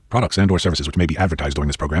Products and/or services which may be advertised during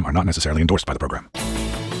this program are not necessarily endorsed by the program.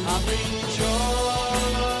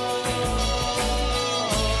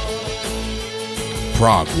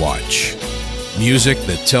 Prog-Watch. Music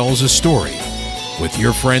that tells a story with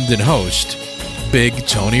your friend and host, Big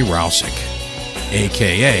Tony Rousick,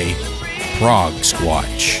 a.k.a.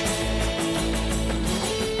 Prog-Squatch.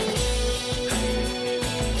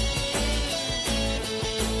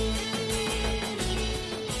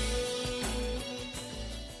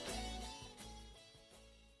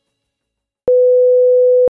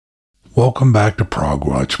 Welcome back to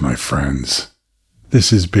Prog-Watch, my friends.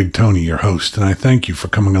 This is Big Tony, your host, and I thank you for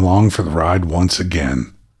coming along for the ride once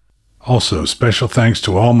again. Also, special thanks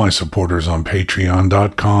to all my supporters on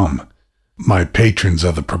Patreon.com, my patrons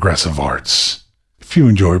of the progressive arts. If you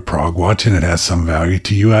enjoy Prog-Watch and it has some value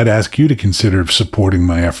to you, I'd ask you to consider supporting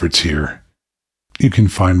my efforts here. You can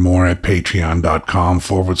find more at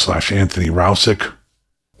patreon.com/Anthony Rousick,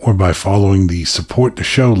 or by following the Support the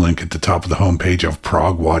Show link at the top of the homepage of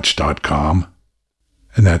progwatch.com,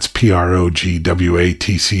 and that's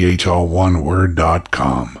PROGWATCH all one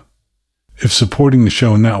word.com. If supporting the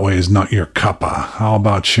show in that way is not your cuppa, how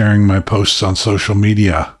about sharing my posts on social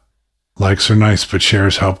media? Likes are nice, but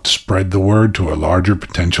shares help spread the word to a larger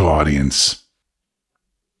potential audience.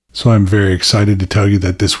 So I'm very excited to tell you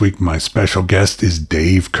that this week my special guest is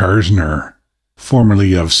Dave Kerzner,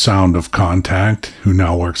 formerly of Sound of Contact, who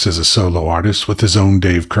now works as a solo artist with his own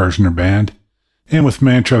Dave Kerzner band, and with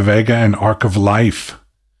Mantra Vega and Arc of Life.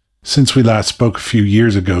 Since we last spoke a few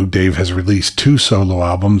years ago, Dave has released 2 solo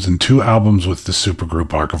albums and 2 albums with the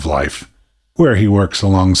supergroup Arc of Life, where he works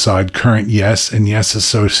alongside current Yes and Yes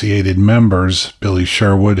associated members Billy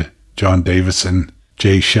Sherwood, John Davison,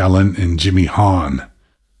 Jay Shellen, and Jimmy Hahn.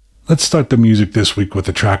 Let's start the music this week with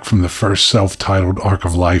a track from the first self-titled Arc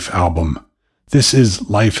of Life album. This is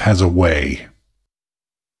Life Has a Way.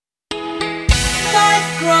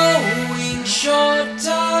 Life growing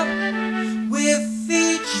shorter with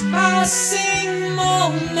each passing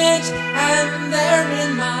moment, and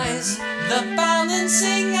therein lies the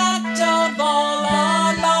balancing act of all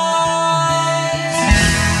our lives.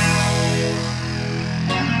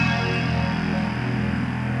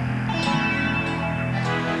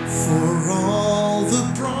 For all the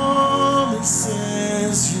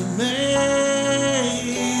promises you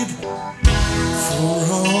made, for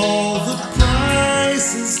all the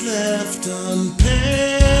prices left unpaid,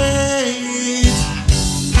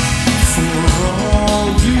 for all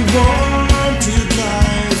you wanted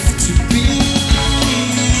life to be,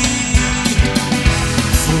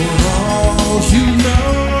 for all you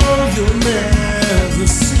know you'll never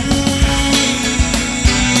see.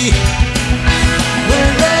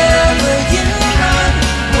 Wherever you run,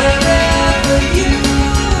 wherever you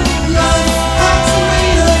run, has a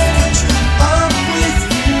way of catching up with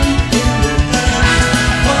you in the end.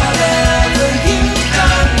 Whatever you've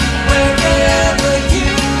done, wherever you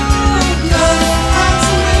go, has a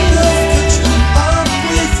way of catching up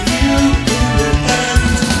with you in the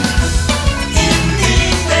end. In the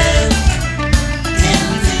end, in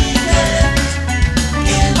the end,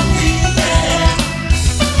 in the end, in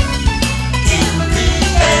the end, in the end.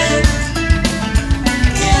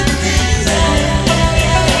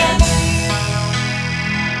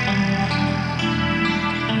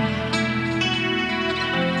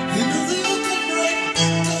 You know that you can break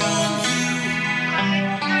back on you.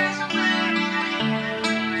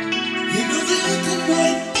 You know that you can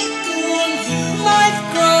break back on you. Life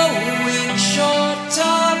growing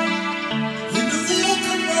shorter. You know that you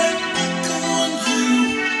can break back on you.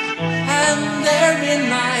 And therein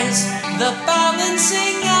lies the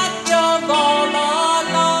balancing act of all our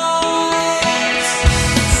lives.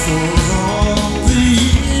 For all the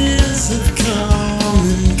years have come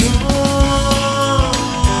and gone,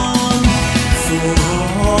 for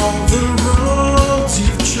all the roads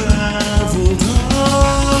you've traveled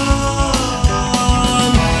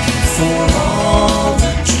on, for all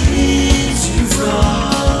the dreams you've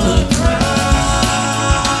run aground,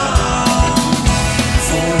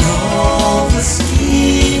 for all the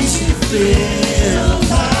schemes you've been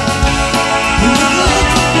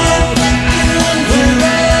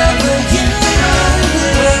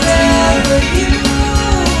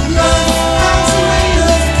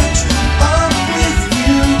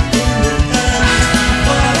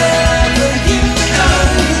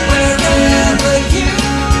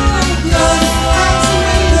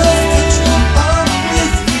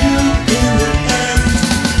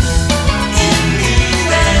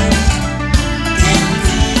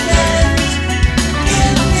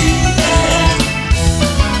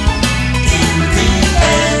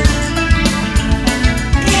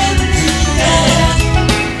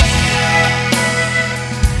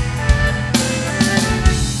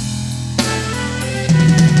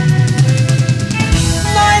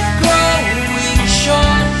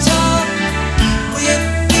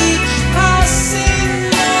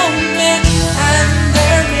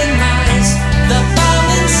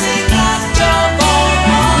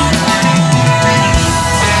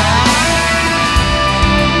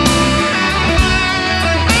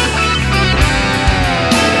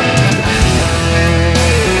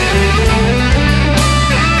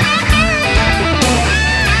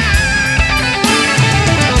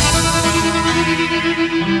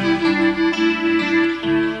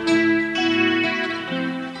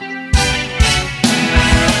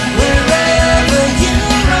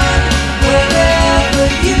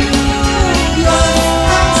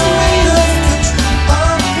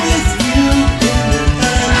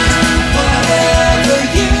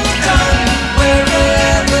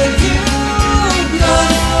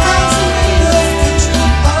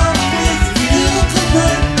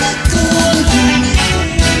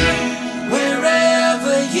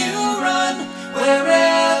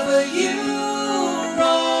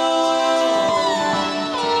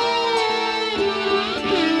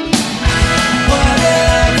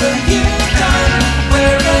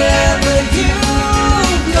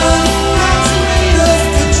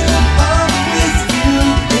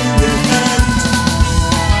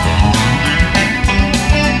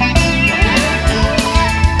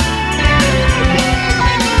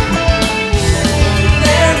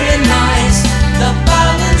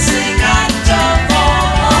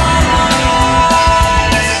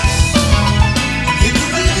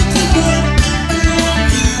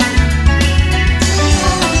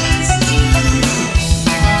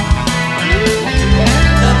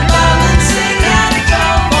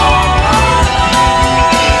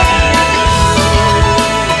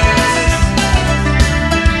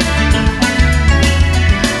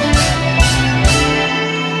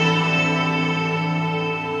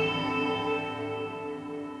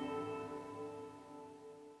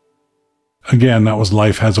Again, that was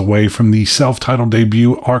Life Has a Way from the self-titled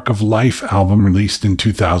debut Arc of Life album released in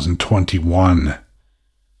 2021.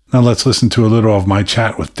 Now let's listen to a little of my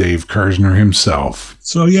chat with Dave Kerzner himself.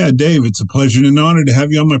 So yeah, Dave, it's a pleasure and an honor to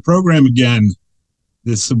have you on my program again.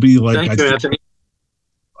 This will be like, Thank you, Anthony.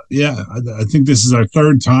 Yeah, I think this is our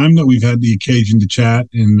third time that we've had the occasion to chat,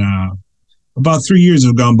 and about 3 years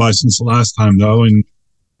have gone by since the last time, though.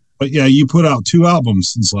 But yeah, you put out 2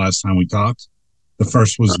 albums since the last time we talked. The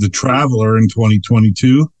first was The Traveler in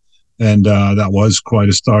 2022, and that was quite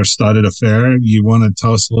a star-studded affair. You want to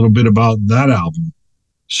tell us a little bit about that album?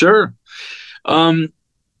 Sure.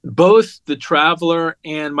 Both The Traveler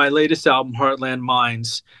and my latest album, Heartland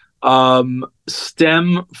Minds,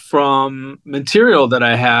 stem from material that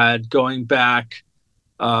I had going back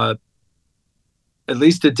at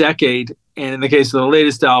least a decade, and in the case of the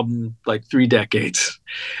latest album, like 3 decades.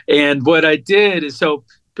 And what I did is,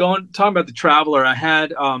 talking about The Traveler, I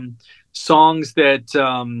had songs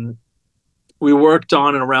that we worked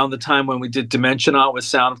on and around the time when we did Dimension Out with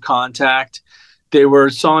Sound of Contact. They were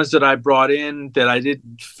songs that I brought in that I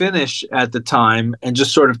didn't finish at the time and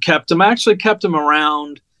just sort of kept them. I actually kept them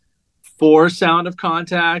around for Sound of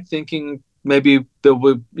Contact, thinking maybe that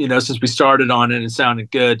would, since we started on it, it sounded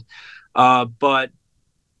good. But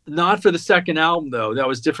not for the second album, though. That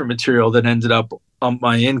was different material that ended up on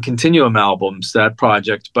my In Continuum albums, that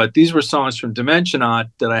project. But these were songs from Dimension Out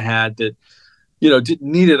that I had that,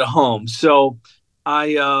 needed a home. So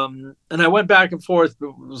I went back and forth.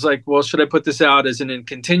 It was like, well, should I put this out as an In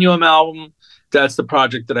Continuum album? That's the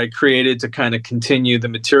project that I created to kind of continue the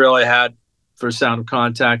material I had for Sound of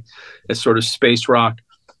Contact as sort of space rock,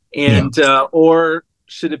 and or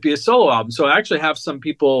should it be a solo album? So I actually have some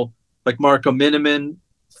people like Marco Miniman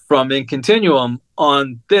from In Continuum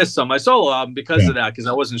on my solo album because of that, because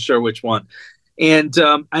I wasn't sure which one. And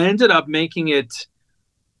I ended up making it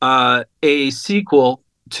a sequel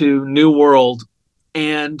to New World,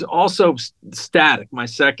 and also Static, my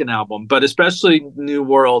second album, but especially New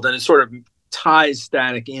World. And it sort of ties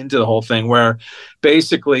Static into the whole thing, where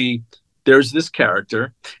basically there's this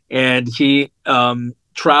character and he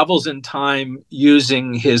travels in time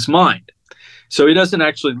using his mind. So he doesn't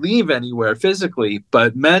actually leave anywhere physically,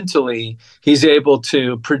 but mentally he's able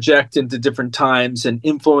to project into different times and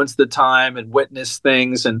influence the time and witness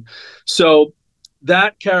things. And so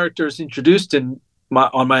that character is introduced on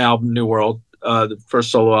my album New World, the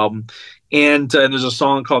first solo album, and there's a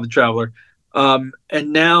song called The Traveler. And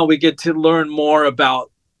now we get to learn more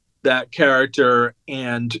about that character,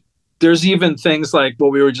 and there's even things like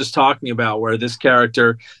what we were just talking about, where this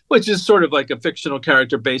character, which is sort of like a fictional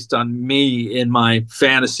character based on me in my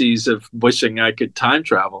fantasies of wishing I could time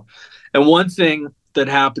travel. And one thing that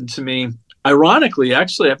happened to me, ironically,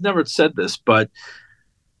 actually, I've never said this, but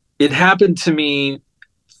it happened to me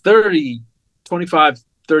 25,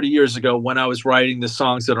 30 years ago when I was writing the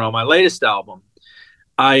songs that are on my latest album.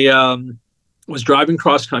 I was driving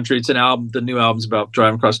cross country. It's an album. The new album's about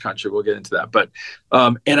driving cross country. We'll get into that. But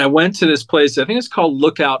and I went to this place. I think it's called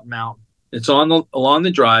Lookout Mountain. It's along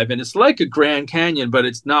the drive, and it's like a Grand Canyon, but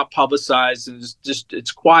it's not publicized, and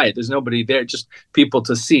it's quiet. There's nobody there, just people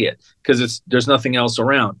to see it, because there's nothing else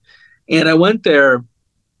around. And I went there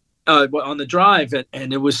on the drive,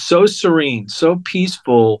 and it was so serene, so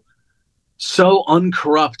peaceful, so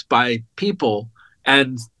uncorrupt by people,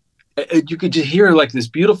 and you could just hear like this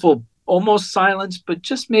beautiful almost silence, but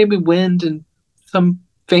just maybe wind and some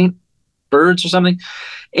faint birds or something.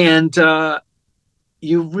 And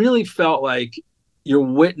you really felt like you're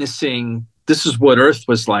witnessing, this is what Earth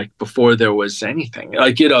was like before there was anything.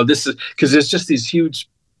 Like, this is, because there's just these huge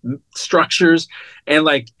structures, and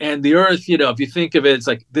the Earth, if you think of it, it's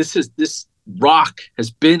like this rock has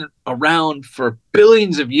been around for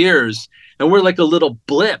billions of years, and we're like a little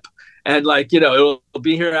blip. And it'll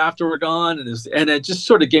be here after we're gone, and it just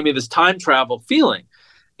sort of gave me this time travel feeling.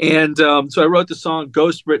 And so I wrote the song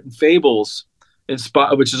 "Ghost Written Fables,"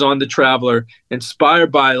 which is on The Traveler,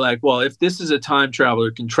 inspired by if this is a time traveler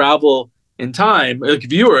can travel in time, like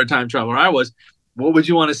if you were a time traveler, I was, what would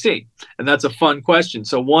you want to see? And that's a fun question.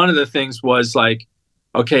 So one of the things was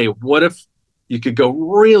okay, what if you could go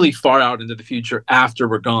really far out into the future after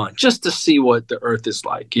we're gone, just to see what the Earth is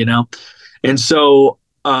like, And so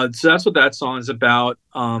that's what that song is about.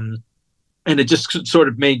 And it just sort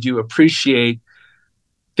of made you appreciate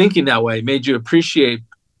thinking that way, made you appreciate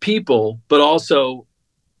people, but also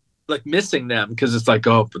missing them, because it's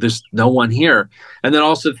but there's no one here. And then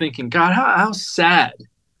also thinking, God, how sad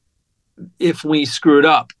if we screwed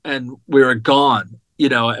up and we were gone,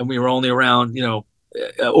 and we were only around,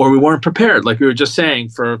 or we weren't prepared, like we were just saying,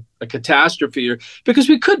 for a catastrophe, because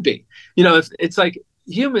we could be, if it's like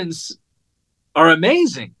humans, are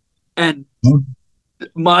amazing and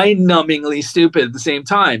mind-numbingly stupid at the same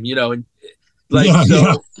time, you know, and like,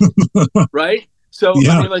 right? So,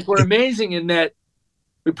 I mean, like, we're amazing in that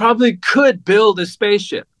we probably could build a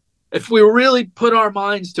spaceship if we really put our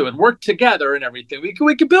minds to it, work together and everything.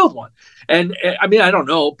 We could build one. And I mean, I don't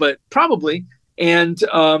know, but probably. And,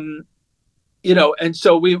 you know, and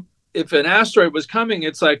so if an asteroid was coming,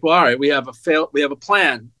 it's like, well, all right, we have a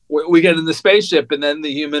plan. We get in the spaceship and then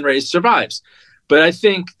the human race survives. But I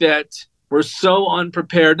think that we're so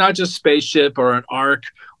unprepared, not just spaceship or an ark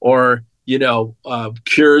or, you know,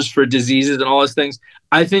 cures for diseases and all those things.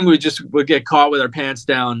 I think we just would get caught with our pants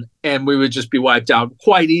down and we would just be wiped out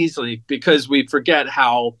quite easily because we forget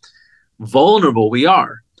how vulnerable we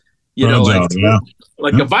are. You know,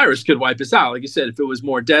 like a virus could wipe us out, like you said, if it was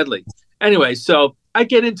more deadly. Anyway, so I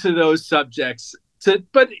get into those subjects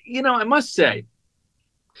but you know, I must say,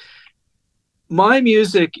 my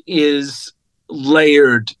music is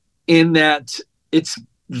layered in that it's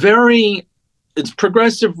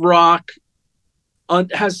progressive rock,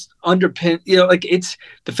 has underpin, you know, like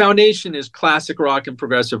the foundation is classic rock and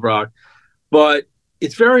progressive rock, but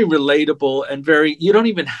it's very relatable and you don't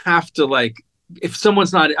even have to, like, if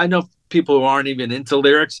someone's not, I know people who aren't even into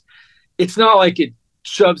lyrics, it's not like it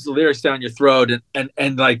shoves the lyrics down your throat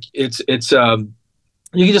and like it's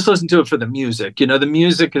you can just listen to it for the music. You know, the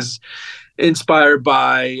music is inspired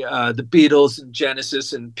by the Beatles and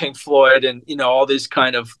Genesis and Pink Floyd and, you know, all these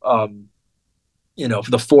kind of you know,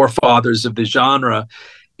 the forefathers of the genre,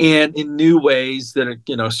 and in new ways that are,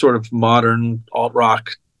 you know, sort of modern alt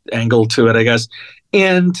rock angle to it, I guess.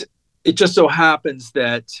 And it just so happens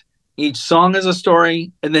that each song is a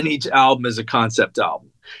story and then each album is a concept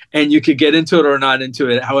album, and you could get into it or not into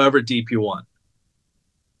it however deep you want.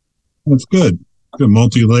 That's good. Good,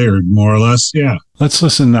 multi-layered, more or less. Yeah. Let's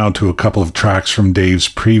listen now to a couple of tracks from Dave's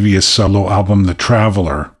previous solo album, The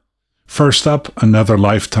Traveler. First up, Another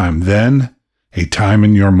Lifetime, then A Time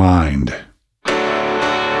in Your Mind.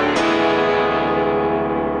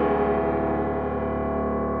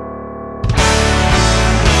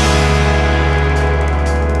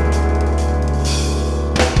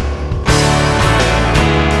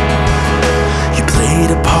 You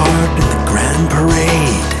played a part in the grand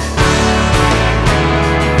parade.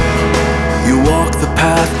 You walked the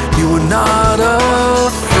path, you were not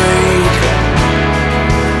afraid.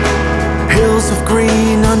 Hills of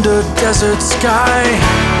green under desert sky.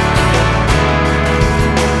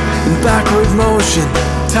 In backward motion,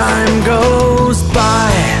 time goes by.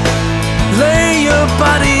 Lay your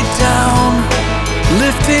body down,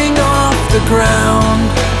 lifting off the ground.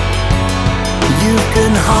 You've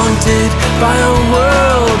been haunted by a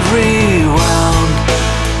world rewound.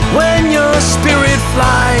 When your spirit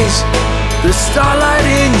flies, the starlight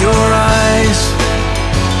in your eyes.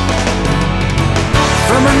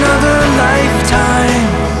 From another lifetime.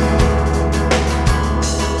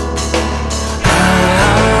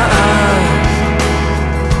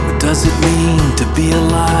 What does it mean to be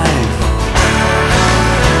alive?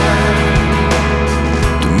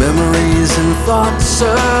 Do memories and thoughts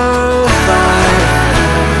survive?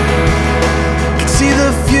 Can see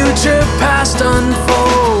the future past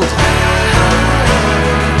unfold.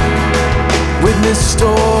 Witness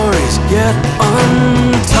stories yet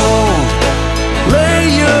untold. Lay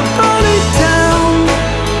your body down,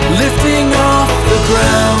 lifting off the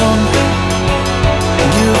ground.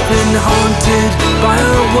 You've been haunted by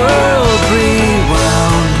a world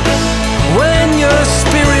rewound. When your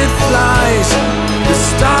spirit flies, the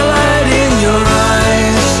starlight in your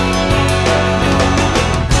eyes.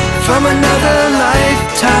 From another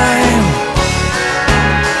lifetime.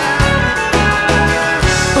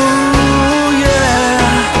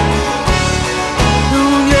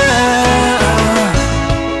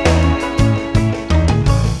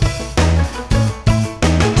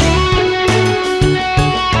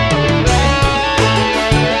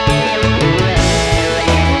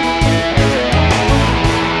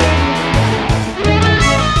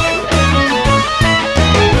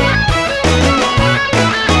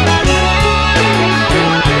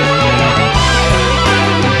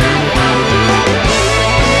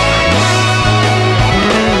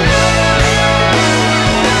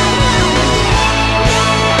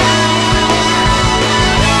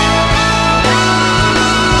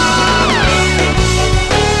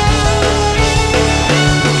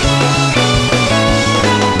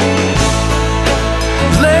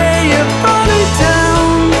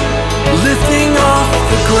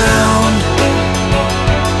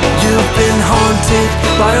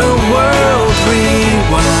 By a world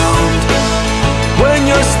rewound. When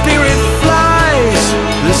your spirit flies,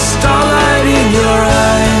 the starlight in your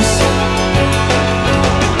eyes.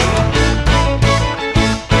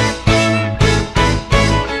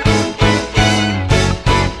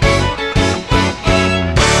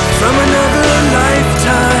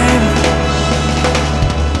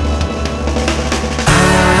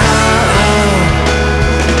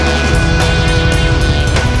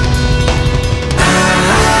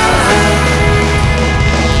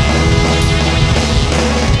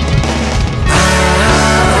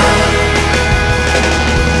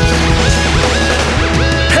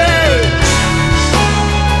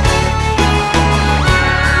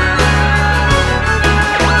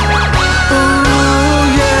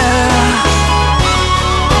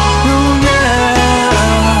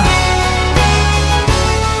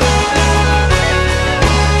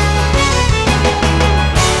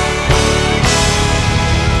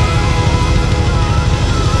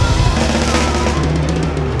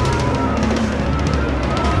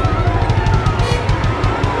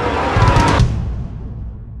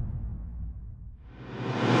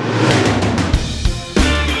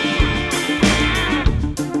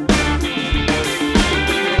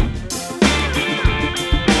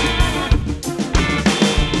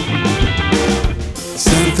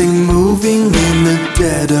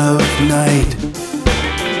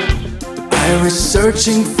 iris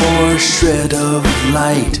searching for a shred of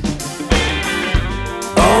light.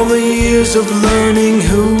 All the years of learning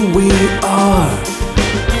who we are,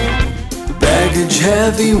 baggage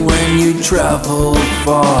heavy when you travel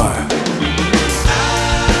far.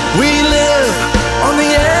 We live on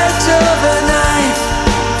the edge of a knife,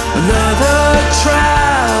 another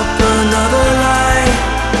trap, another lie.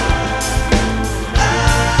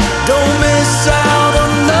 Don't miss out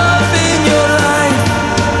on love in your life.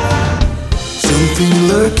 Something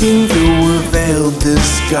lurking through a veiled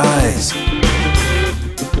disguise.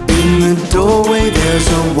 In the doorway there's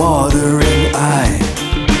a watering eye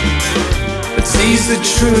that sees the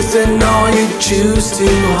truth and all you choose to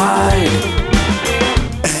hide,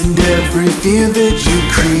 and every fear that you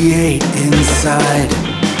create inside.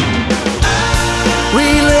 We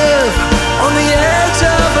live on the edge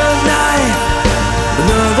of a knife,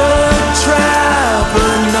 another trap,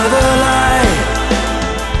 another lie.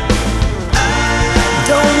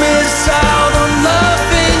 Don't miss out on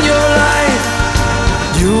love in your life.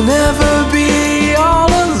 You'll never be all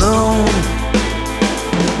alone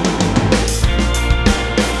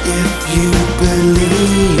if you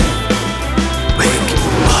believe. Wake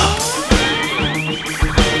up.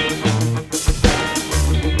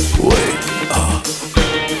 Wake up.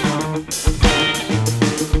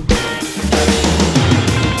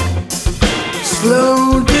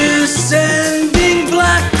 Slow descending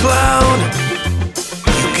black cloud,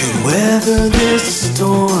 you can weather this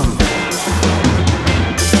storm.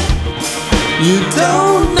 You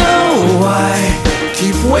don't know why,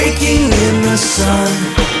 keep waking in the sun.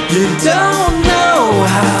 You don't know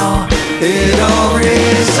how, it all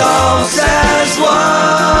resolves as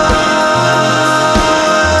one.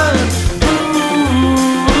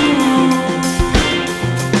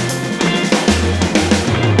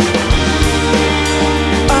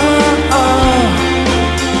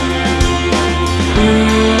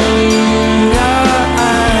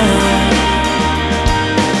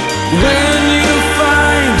 When you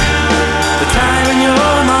find the time in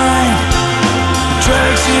your mind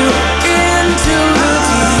drags you into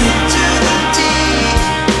the deep,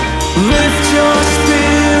 lift your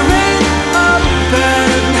spirit up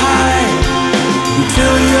and high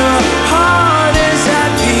until your heart is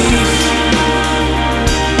at peace.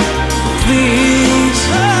 Please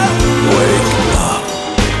wake up.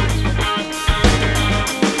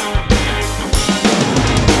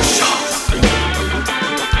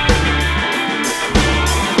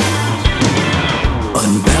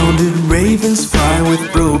 Unbounded ravens fly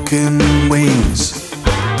with broken wings.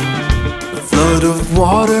 The flood of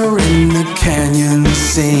water in the canyon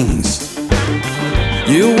sings.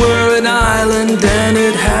 You were an island and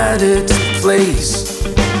it had its place.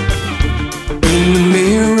 In the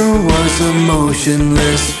mirror was a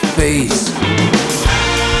motionless face.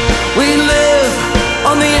 We live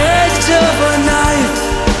on the edge of a knife,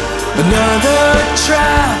 another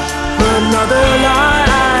trap, another lie.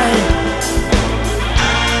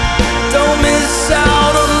 Don't miss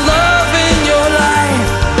out on love in your life.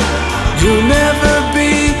 You'll never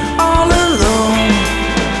be all alone.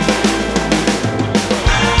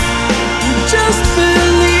 Just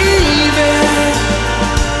believe it.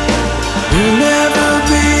 You'll never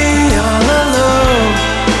be all alone.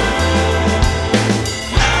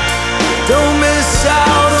 Don't miss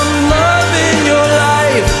out on love in your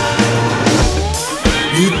life.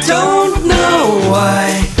 You don't know why,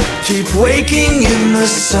 keep waking in the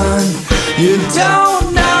sun. You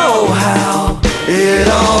don't know how, it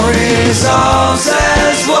all resolves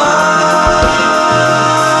as one.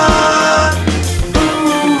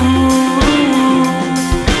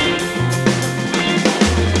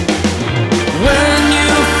 When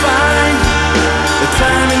you find the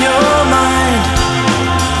time in your mind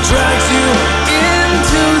drags you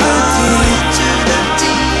into the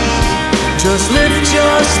deep, just lift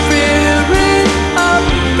your spirit up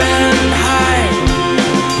and high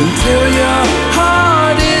until your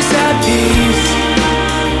heart is at peace.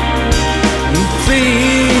 And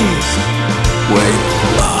please wake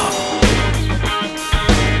up.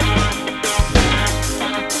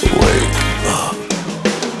 Wake up.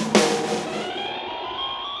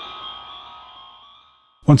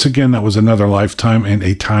 Once again, that was Another Lifetime and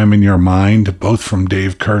A Time in Your Mind, both from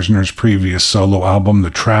Dave Kerzner's previous solo album, The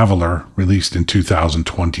Traveler, released in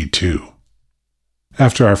 2022.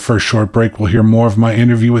 After our first short break, we'll hear more of my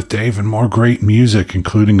interview with Dave and more great music,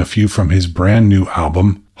 including a few from his brand new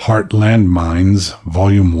album, Heartland Mines,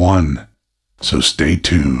 Volume 1. So stay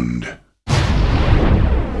tuned.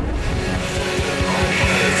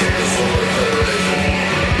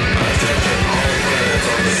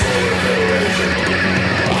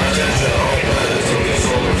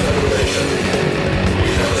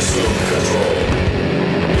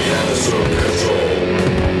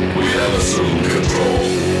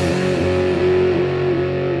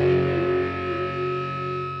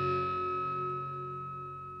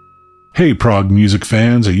 Hey prog music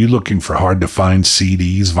fans, are you looking for hard-to-find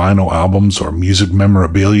CDs, vinyl albums, or music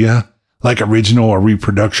memorabilia, like original or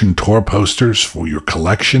reproduction tour posters for your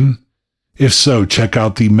collection? If so, check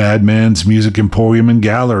out the Madman's Music Emporium and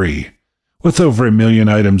Gallery. With over 1 million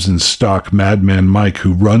items in stock, Madman Mike,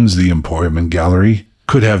 who runs the Emporium and Gallery,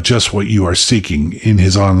 could have just what you are seeking in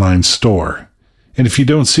his online store. And if you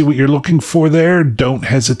don't see what you're looking for there, don't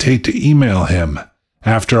hesitate to email him.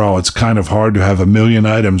 After all, it's kind of hard to have 1 million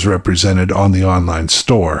items represented on the online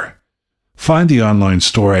store. Find the online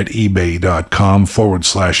store at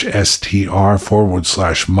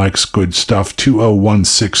ebay.com/str/Mike's Good Stuff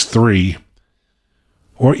 20163,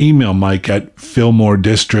 or email Mike at Fillmore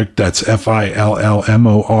District, that's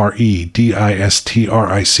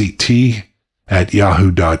FILLMOREDISTRICT, at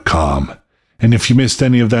yahoo.com. And if you missed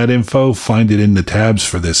any of that info, find it in the tabs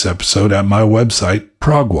for this episode at my website,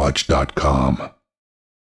 Prog-Watch.com.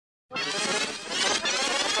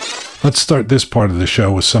 Let's start this part of the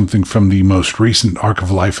show with something from the most recent Arc of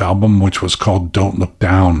Life album, which was called Don't Look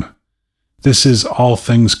Down. This is All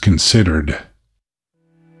Things Considered.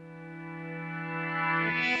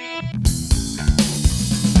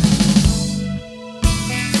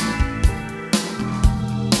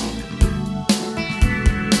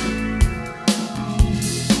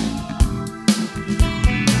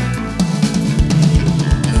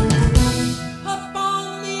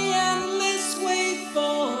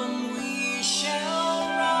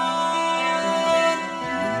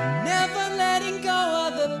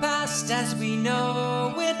 As we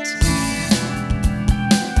know it.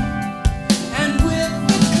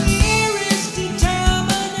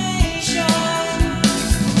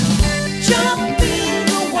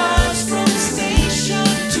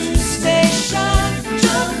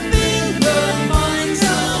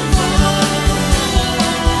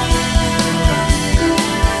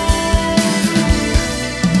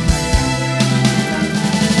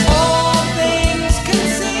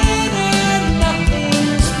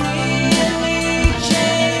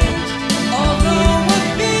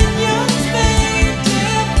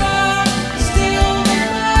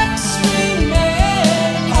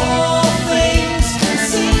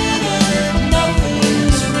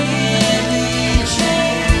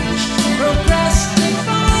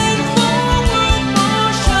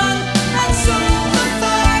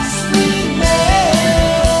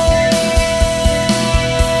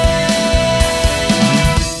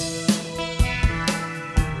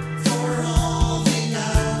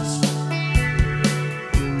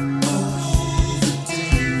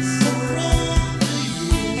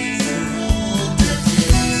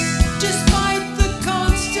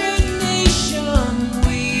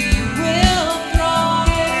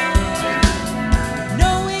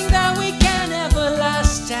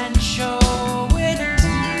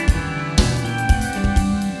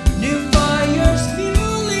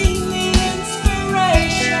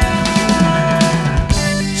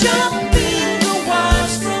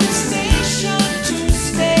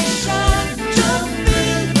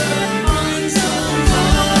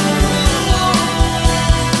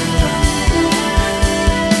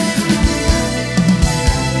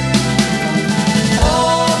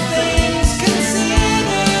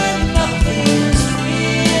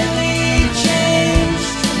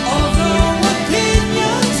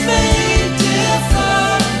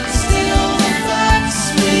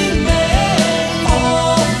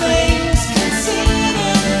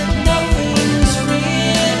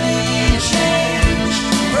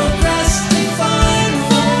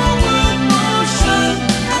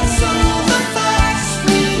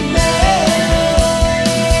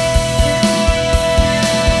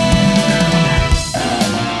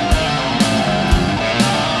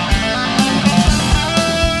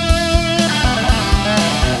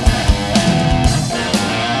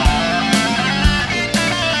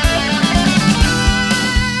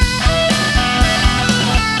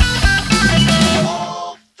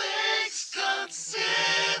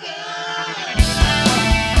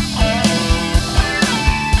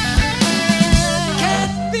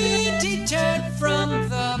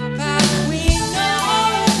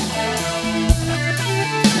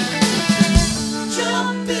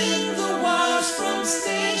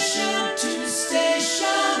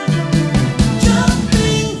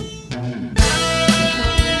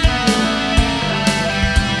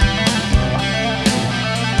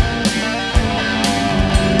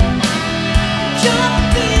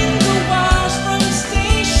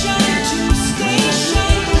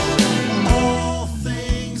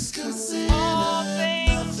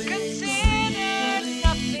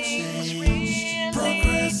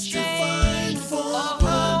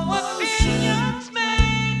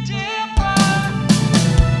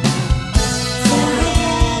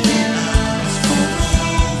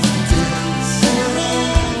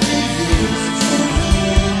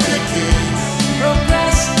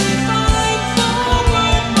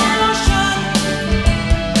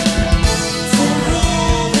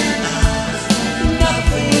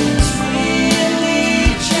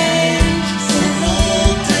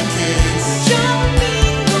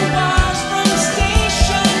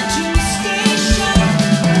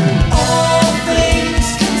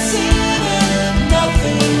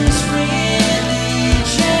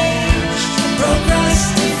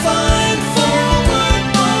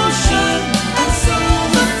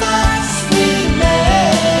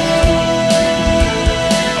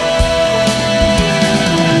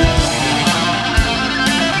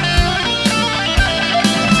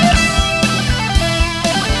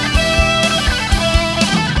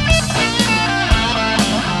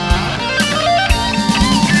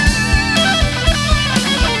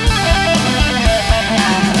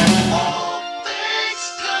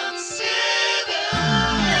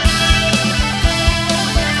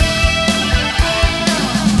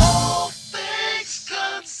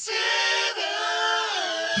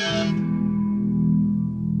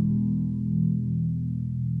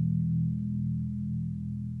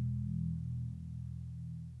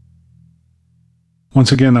 Once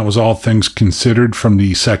again, that was All Things Considered from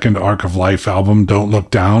the second Arc of Life album, Don't Look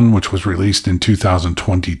Down, which was released in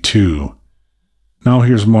 2022. Now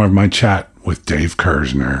here's more of my chat with Dave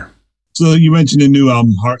Kerzner. So you mentioned a new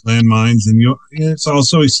album, Heartland Minds, and it's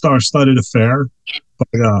also a star-studded affair, but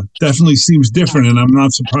definitely seems different, and I'm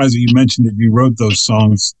not surprised that you mentioned that you wrote those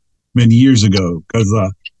songs many years ago, because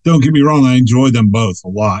don't get me wrong, I enjoyed them both a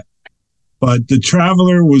lot. But The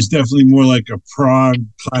Traveler was definitely more like a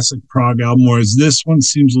classic prog album, whereas this one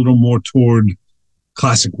seems a little more toward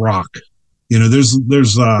classic rock. Was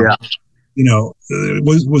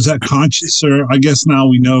that conscious? Or I guess now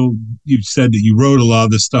we know you've said that you wrote a lot of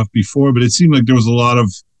this stuff before, but it seemed like there was a lot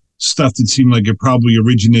of stuff that seemed like it probably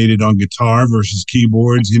originated on guitar versus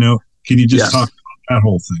keyboards. Can you just talk about that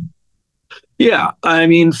whole thing? Yeah, I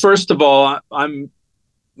mean, first of all,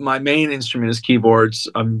 my main instrument is keyboards.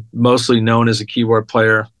 I'm mostly known as a keyboard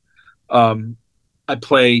player. I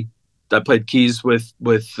played keys with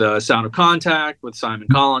Sound of Contact, with Simon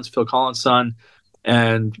Collins, Phil Collins' son,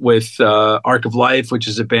 and with Arc of Life, which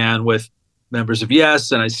is a band with members of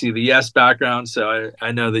Yes, and I see the Yes background, so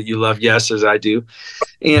I know that you love Yes as I do.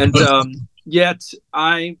 And yet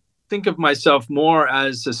I think of myself more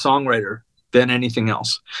as a songwriter than anything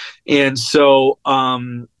else. And so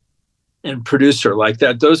and producer like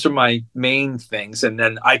that. Those are my main things. And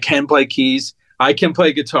then I can play keys. I can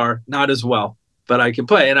play guitar, not as well, but I can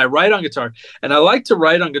play. And I write on guitar. And I like to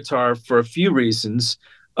write on guitar for a few reasons.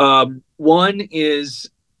 One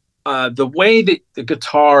is the way that the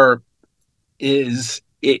guitar is,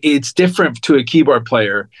 it's different to a keyboard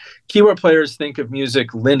player. Keyboard players think of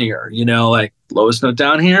music linear, like lowest note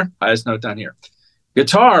down here, highest note down here.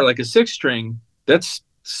 Guitar, like a 6-string, that's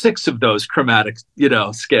 6 of those chromatic,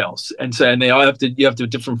 scales. And they all you have to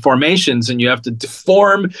different formations, and you have to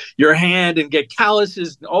deform your hand and get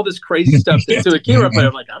calluses and all this crazy stuff to a keyboard player.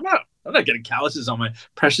 I'm like, I'm not getting calluses on my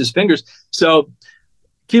precious fingers. So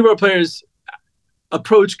keyboard players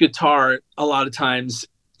approach guitar a lot of times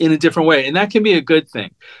in a different way, and that can be a good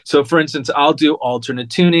thing. So for instance, I'll do alternate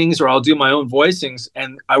tunings, or I'll do my own voicings,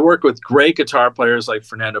 and I work with great guitar players like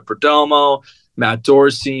Fernando Perdomo, Matt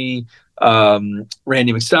Dorsey,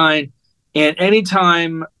 Randy McStein, and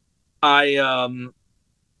anytime I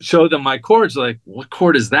show them my chords, like, what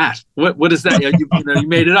chord is that? What is that? You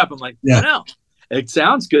made it up. I'm like, I know, it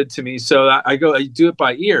sounds good to me. So I do it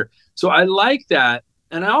by ear. So I like that,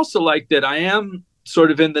 and I also like that I am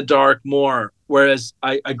sort of in the dark more. Whereas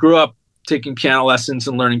I grew up taking piano lessons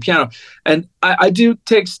and learning piano, and I do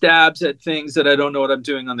take stabs at things that I don't know what I'm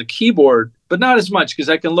doing on the keyboard, but not as much, because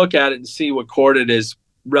I can look at it and see what chord it is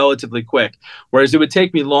relatively quick, whereas it would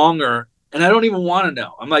take me longer, and I don't even want to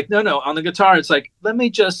know. I'm like, no, on the guitar it's like, let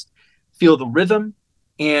me just feel the rhythm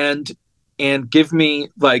and give me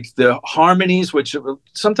like the harmonies, which are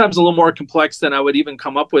sometimes a little more complex than I would even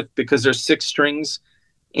come up with, because there's 6 strings,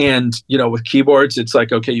 and with keyboards it's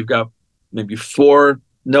like, okay, you've got maybe 4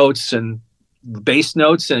 notes and bass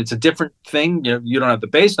notes, and it's a different thing. You don't have the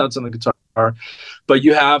bass notes on the guitar, but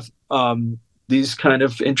you have these kind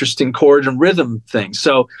of interesting chord and rhythm things.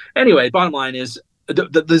 So anyway, bottom line is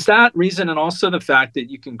there's that reason, and also the fact that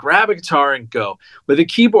you can grab a guitar and go. With a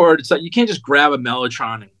keyboard, it's like you can't just grab a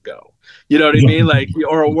Mellotron and go. You know what I mean? Like,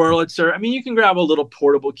 or a Wurlitzer. I mean, you can grab a little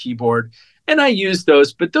portable keyboard, and I use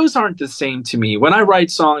those, but those aren't the same to me. When I write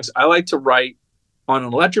songs, I like to write on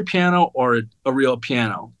an electric piano or a real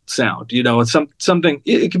piano sound. It's something.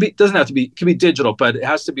 It doesn't have to be. It can be digital, but it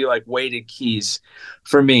has to be like weighted keys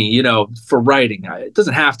for me. For writing, it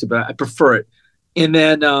doesn't have to, but I prefer it. And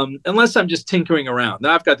then unless I'm just tinkering around,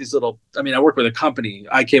 now I've got these little. I mean, I work with a company,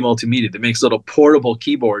 IK Multimedia, that makes little portable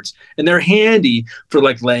keyboards, and they're handy for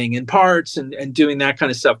like laying in parts and doing that kind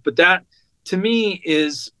of stuff. But that, to me,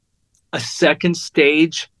 is a second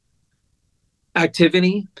stage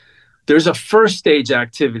activity. There's a first stage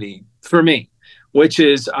activity for me, which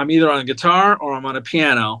is I'm either on a guitar or I'm on a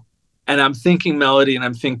piano, and I'm thinking melody, and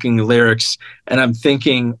I'm thinking lyrics, and I'm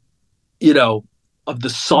thinking, of the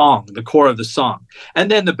song, the core of the song. And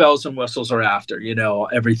then the bells and whistles are after,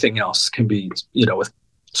 everything else can be, with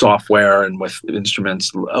software and with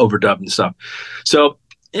instruments, overdub and stuff. So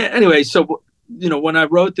anyway, when I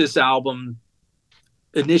wrote this album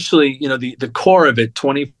initially, the core of it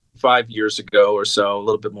 25 years ago or so, a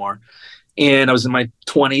little bit more, and I was in my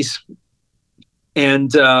 20s,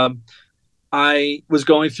 and I was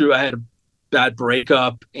going through, I had a bad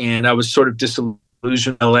breakup, and I was sort of disillusioned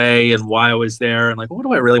in LA and why I was there, and like, what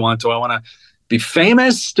do I really want? Do I want to be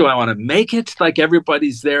famous? Do I want to make it? Like,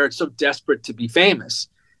 everybody's there, it's so desperate to be famous.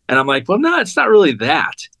 And I'm like, well, no, it's not really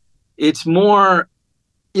that. It's more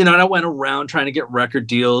and I went around trying to get record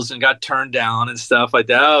deals and got turned down and stuff like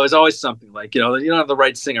that. Oh, it was always something like, you don't have the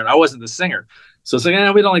right singer. And I wasn't the singer. So it's like,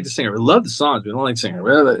 we don't like the singer. We love the songs. We don't like the singer.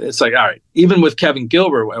 Well, it's like, all right. Even with Kevin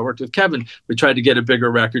Gilbert, I worked with Kevin. We tried to get a bigger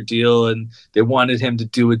record deal, and they wanted him to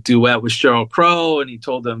do a duet with Sheryl Crow, and he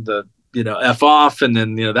told them to, F off. And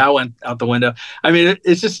then, that went out the window. I mean,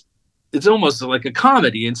 it's almost like a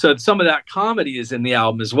comedy. And so some of that comedy is in the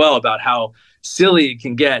album as well, about how silly it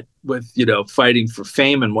can get with, fighting for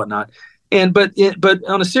fame and whatnot. And, but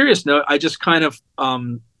on a serious note, I just kind of,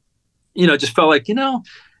 just felt like,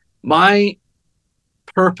 my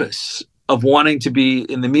purpose of wanting to be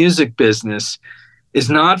in the music business is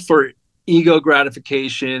not for ego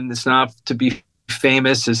gratification. It's not to be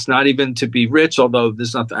famous. It's not even to be rich, although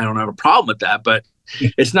I don't have a problem with that, but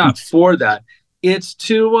it's not for that. It's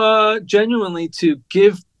to genuinely to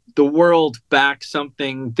give the world back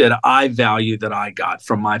something that I value, that I got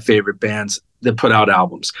from my favorite bands that put out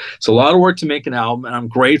albums. It's a lot of work to make an album, and I'm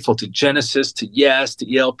grateful to Genesis, to Yes,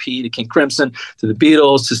 to ELP, to King Crimson, to the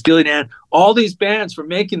Beatles, to Steely Dan, all these bands for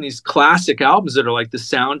making these classic albums that are like the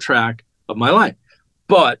soundtrack of my life.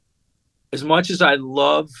 But as much as I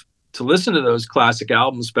love to listen to those classic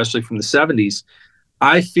albums, especially from the 70s,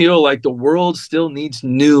 I feel like the world still needs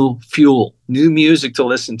new fuel, new music to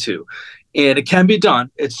listen to. And it can be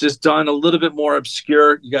done. It's just done a little bit more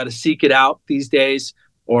obscure. You got to seek it out these days,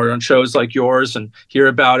 or on shows like yours, and hear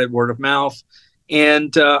about it word of mouth.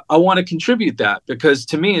 And I want to contribute that, because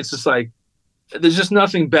to me, it's just like, there's just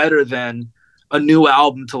nothing better than a new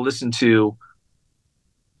album to listen to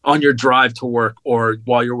on your drive to work, or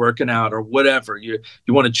while you're working out, or whatever. You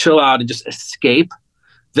want to chill out and just escape.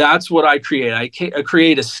 That's what I create. I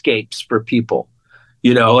create escapes for people,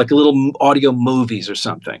 like a little audio movies or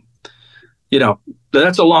something.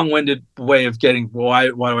 That's a long-winded way of getting why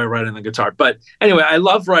do I write on the guitar? But anyway, I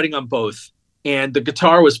love writing on both. And the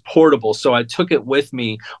guitar was portable, so I took it with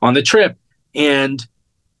me on the trip. And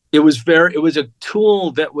it was a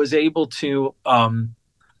tool that was able to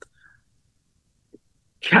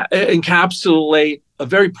encapsulate a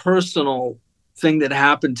very personal thing that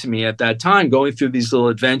happened to me at that time, going through these little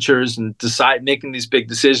adventures and making these big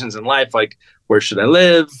decisions in life, like, where should I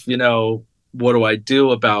live? What do I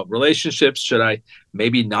do about relationships? Should I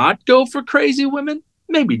maybe not go for crazy women?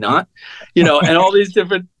 Maybe not, and all these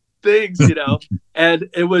different things, and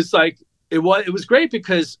it was like, it was great,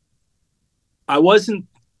 because I was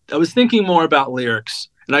thinking more about lyrics,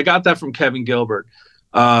 and I got that from Kevin Gilbert,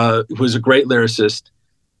 who was a great lyricist,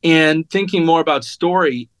 and thinking more about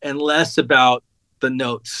story and less about the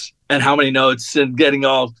notes and how many notes, and getting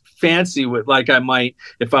all fancy with, like I might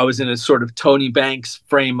if I was in a sort of Tony Banks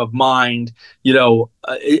frame of mind.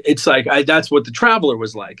 It's like that's what The Traveler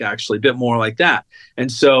was like, actually, a bit more like that.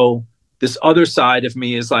 And so this other side of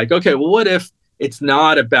me is like, okay, well, what if it's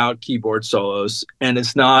not about keyboard solos, and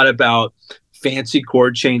it's not about fancy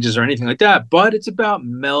chord changes or anything like that, but it's about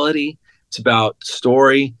melody, it's about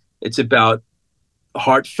story, it's about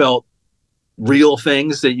heartfelt, real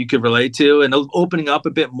things that you could relate to, and opening up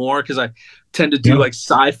a bit more, because I tend to do like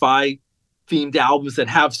sci-fi themed albums that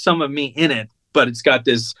have some of me in it, but it's got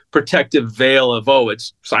this protective veil of,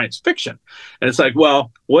 it's science fiction. And it's like,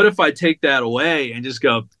 well, what if I take that away and just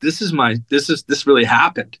go, this really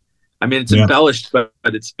happened. I mean, it's embellished, but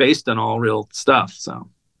it's based on all real stuff. So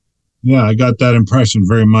yeah, I got that impression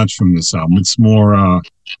very much from this album. It's more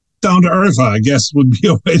down to earth, I guess, would be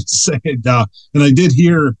a way to say it. And I did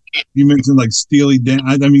hear you mentioned like Steely Dan.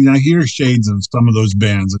 I mean, I hear shades of some of those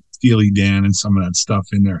bands, like Steely Dan and some of that stuff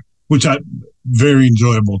in there, which very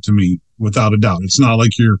enjoyable to me, without a doubt. It's not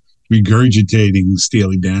like you're regurgitating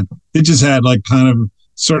Steely Dan. It just had like kind of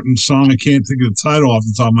certain song. I can't think of the title off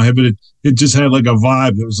the top of my head, but it just had like a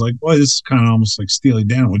vibe that was like, boy, this is kind of almost like Steely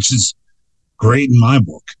Dan, which is great in my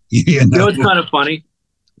book. It's kind of funny.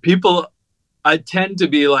 People, I tend to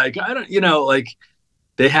be like, I don't, like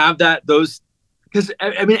they have those, because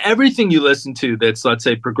I mean, everything you listen to that's, let's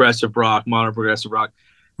say, progressive rock, modern progressive rock,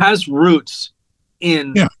 has roots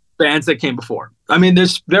in bands that came before. I mean,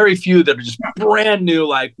 there's very few that are just brand new,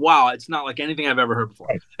 like, wow, it's not like anything I've ever heard before.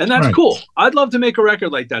 Right. And that's cool. I'd love to make a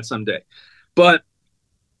record like that someday. But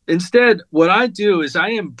instead, what I do is I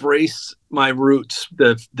embrace my roots,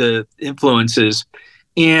 the influences,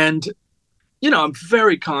 and, I'm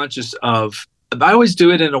very conscious of, I always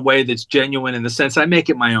do it in a way that's genuine, in the sense I make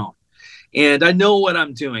it my own. And I know what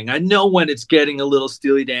I'm doing. I know when it's getting a little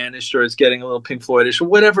Steely Dan-ish, or it's getting a little Pink Floyd-ish, or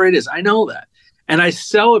whatever it is. I know that. And I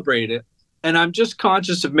celebrate it. And I'm just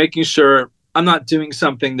conscious of making sure I'm not doing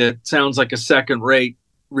something that sounds like a second-rate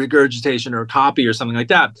regurgitation or a copy or something like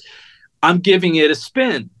that. I'm giving it a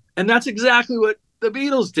spin. And that's exactly what the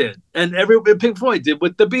Beatles did, and Pink Floyd did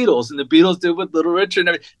what the Beatles, and the Beatles did what Little Richard. And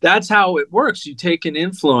everything. That's how it works. You take an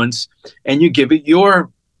influence and you give it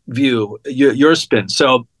your view, your spin.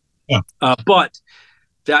 So, Yeah. But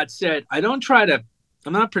that said, I'm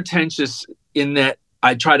not pretentious in that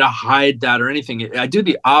I try to hide that or anything. I do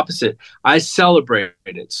the opposite. I celebrate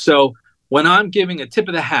it. So when I'm giving a tip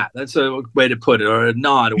of the hat, that's a way to put it, or a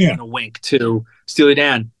nod and a wink to Steely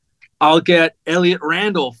Dan, I'll get Elliot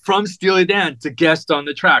Randall from Steely Dan to guest on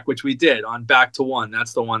the track, which we did on Back to One.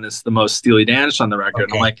 That's the one that's the most Steely Dan-ish on the record.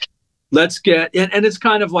 Okay. And I'm like, let's get, and it's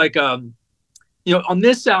kind of like, on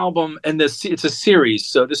this album, and it's a series.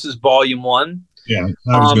 So this is volume 1. Yeah,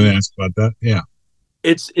 I was going to ask about that. Yeah.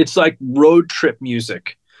 It's like road trip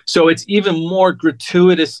music. So it's even more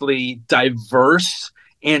gratuitously diverse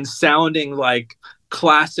and sounding like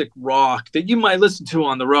classic rock that you might listen to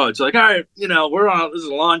on the road. So like, all right, this is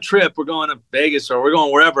a long trip. We're going to Vegas or we're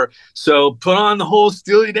going wherever. So put on the whole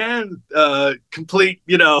Steely Dan complete,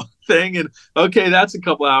 thing. And okay, that's a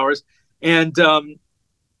couple hours. And,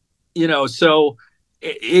 so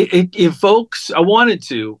it evokes, I wanted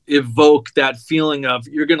to evoke that feeling of,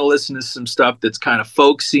 you're going to listen to some stuff that's kind of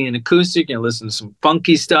folksy and acoustic. You're going to listen to some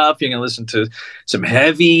funky stuff. You're going to listen to some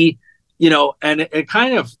heavy, and it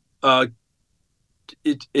kind of,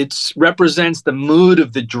 it represents the mood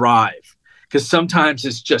of the drive, because sometimes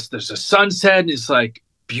it's just there's a sunset and it's like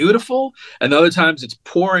beautiful, and other times it's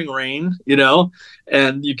pouring rain,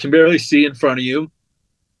 and you can barely see in front of you,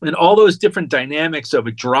 and all those different dynamics of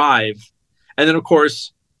a drive. And then of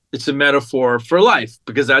course it's a metaphor for life,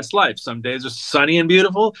 because that's life. Some days are sunny and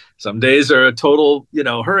beautiful, some days are a total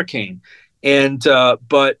hurricane, and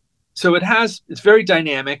but so it's very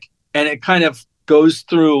dynamic, and it kind of goes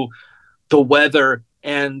through the weather,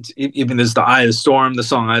 and even there's the Eye of the Storm, the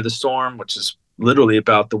song Eye of the Storm, which is literally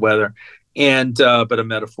about the weather, and but a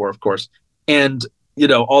metaphor, of course, and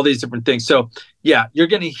all these different things. So yeah, you're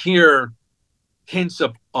going to hear hints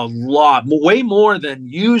of a lot, way more than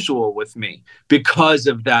usual with me, because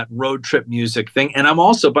of that road trip music thing. And I'm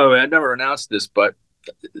also, by the way, I never announced this, but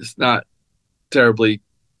it's not terribly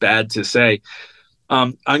bad to say,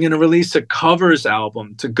 I'm going to release a covers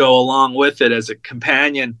album to go along with it as a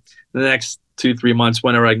companion the next 2-3 months,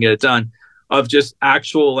 whenever I can get it done, of just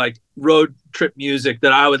actual like road trip music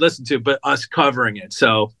that I would listen to, but us covering it.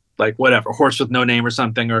 So like whatever, Horse with No Name or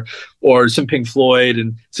something, or some Pink Floyd,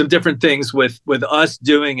 and some different things with us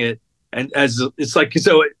doing it. And as it's like,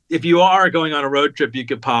 so if you are going on a road trip, you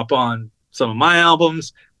could pop on some of my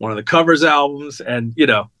albums, one of the covers albums, and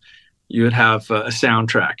you would have a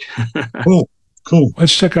soundtrack. Cool.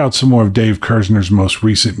 Let's check out some more of Dave Kerzner's most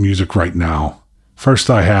recent music right now.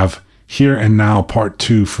 First, I have Here and Now Part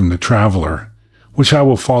 2 from The Traveler, which I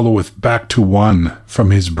will follow with Back to One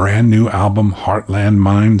from his brand new album Heartland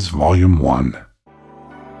Minds Volume 1.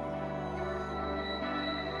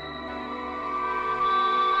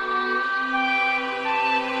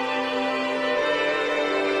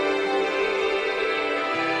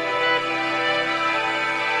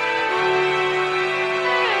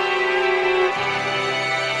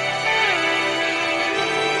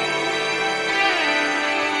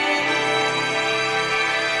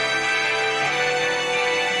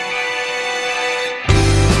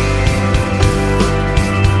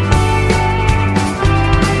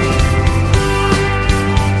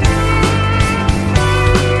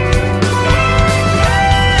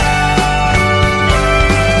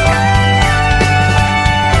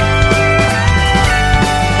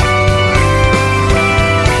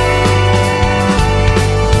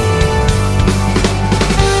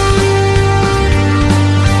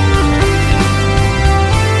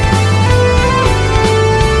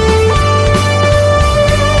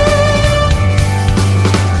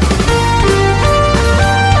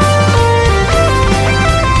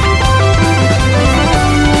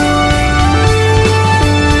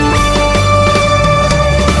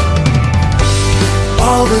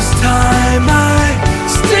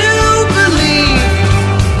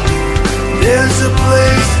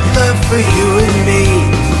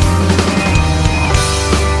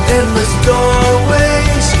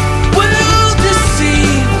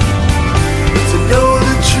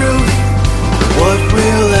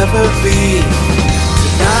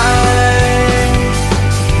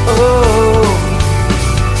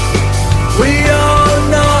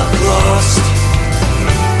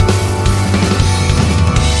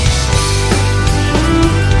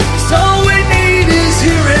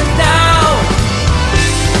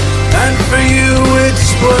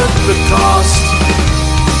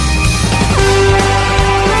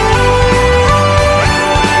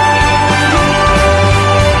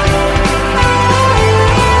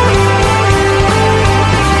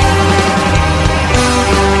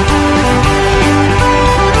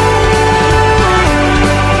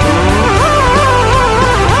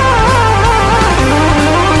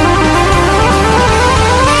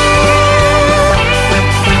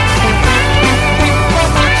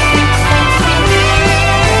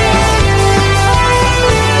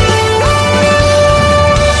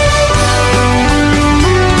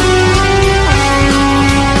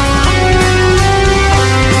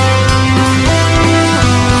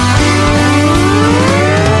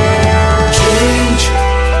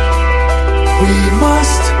 we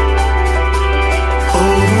must.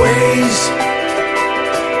 Old ways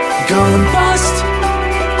gone bust.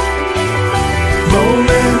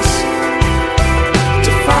 Moments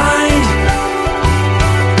to find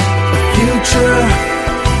a future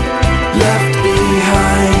left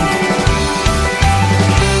behind.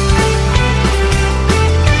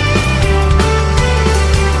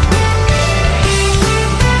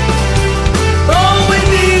 All we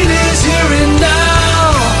need is here and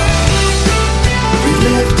now. We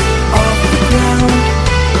lift off the ground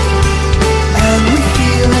and we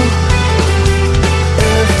feel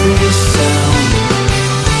every sound.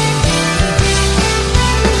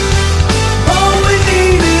 All we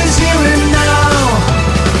need is here and now.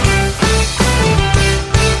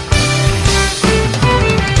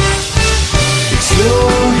 It's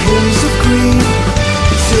your hills of green,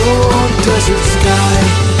 it's your desert sky.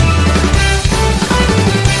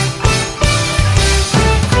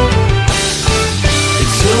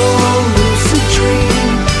 It's your lucid dream,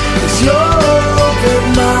 it's your open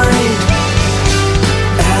mind.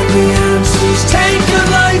 And the answers take a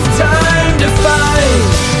lifetime to find.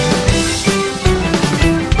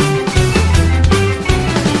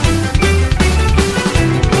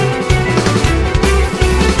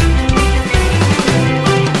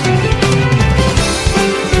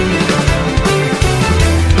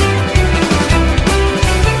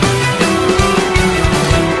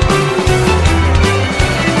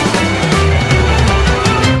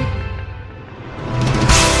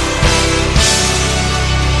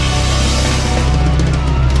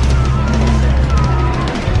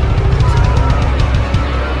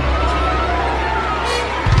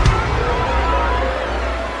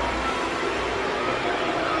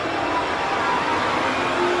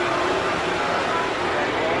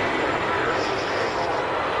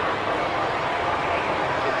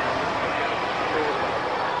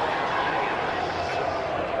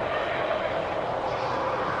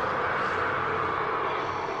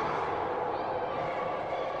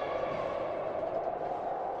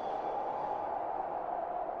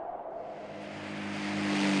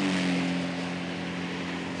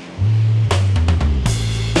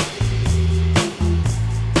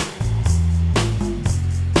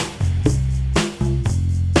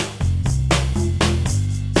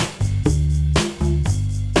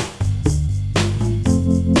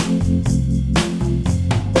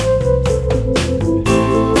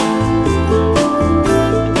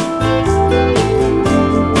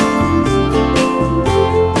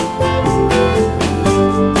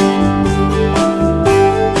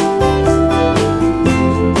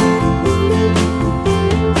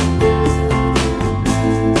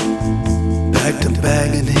 Packed a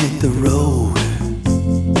bag and hit the road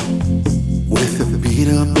with a beat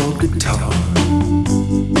up old guitar.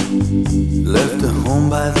 Left a home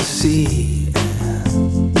by the sea,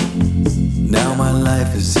 and now my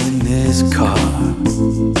life is in this car.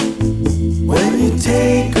 When you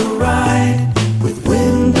take a ride with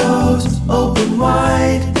windows open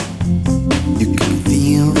wide, you can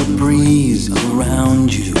feel the breeze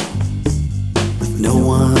around you with no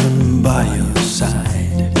one by your side.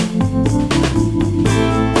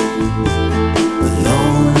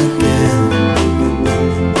 Alone again,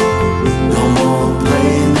 no more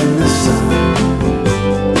playing in the sun.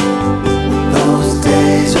 Those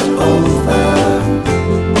days are over.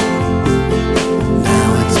 Now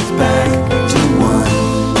it's back to one.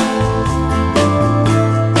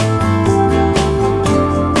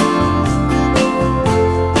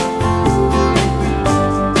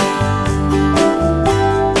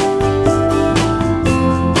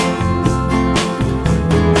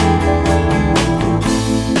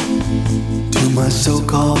 To my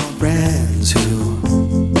so-called friends who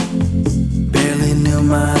barely knew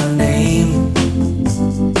my name,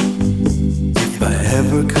 if I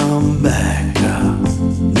ever come back, I'll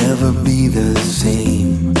never be the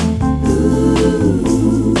same.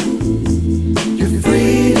 You're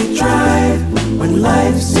free to drive when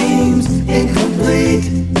life seems incomplete.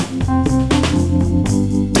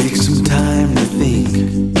 Take some time to think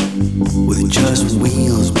with just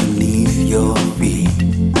wheels beneath your feet.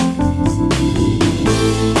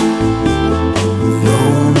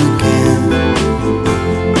 Alone again,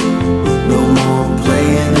 no more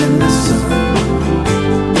playing in the sun.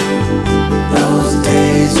 Those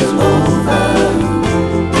days are over.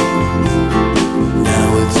 Now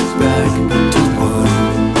it's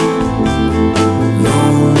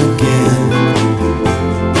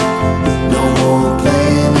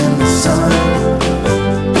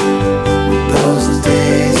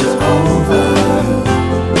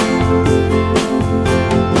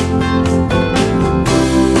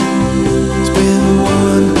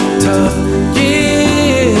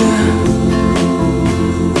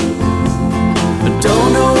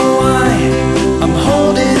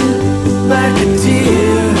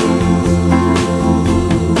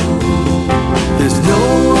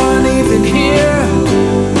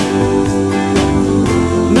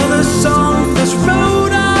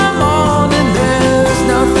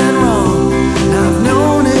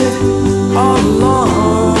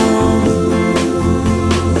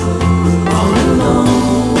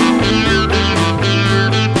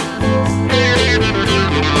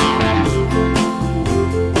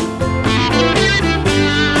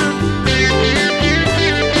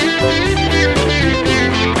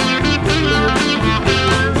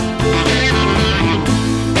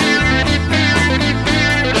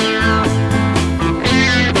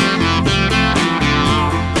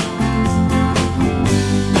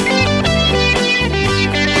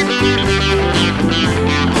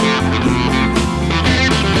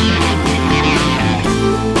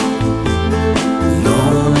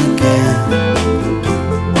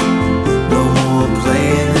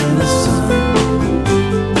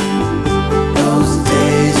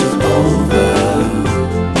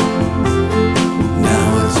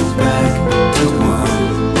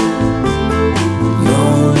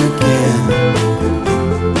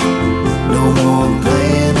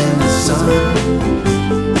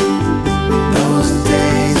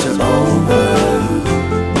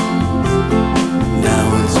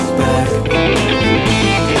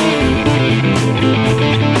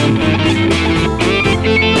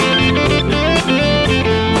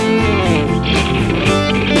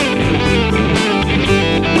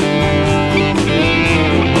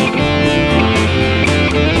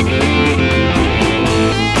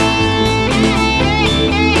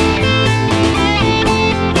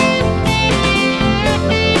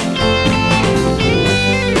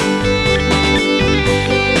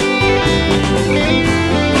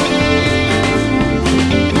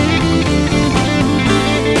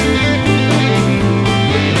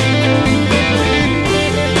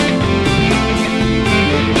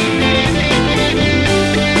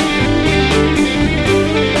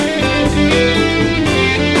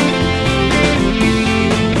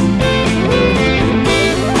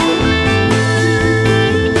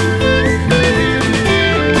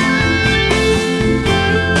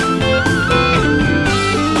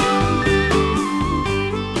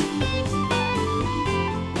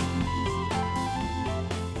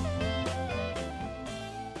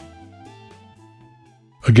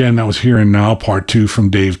Again, that was Here and Now, Part 2 from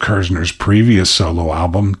Dave Kerzner's previous solo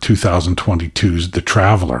album, 2022's The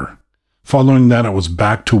Traveler. Following that, it was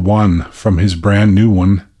Back to One from his brand new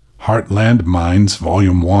one, Heartland Minds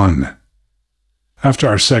Volume 1. After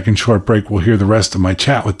our second short break, we'll hear the rest of my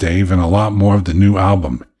chat with Dave and a lot more of the new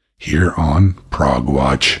album here on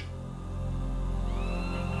Prog-Watch.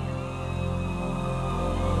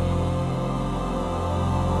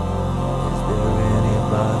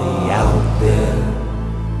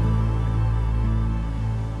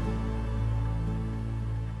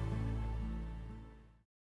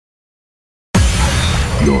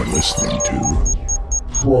 You're listening to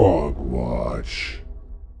Prog-Watch.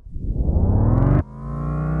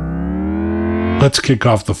 Let's kick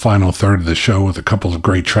off the final third of the show with a couple of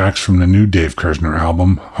great tracks from the new Dave Kerzner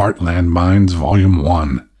album, Heartland Minds Volume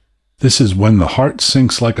 1. This is When the Heart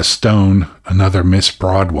Sinks Like a Stone, Another Miss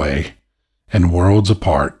Broadway, and Worlds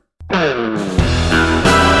Apart.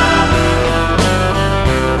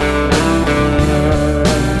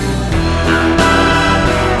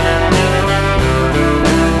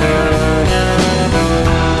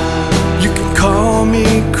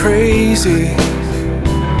 Crazy,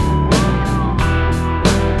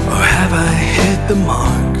 or have I hit the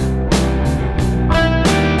mark?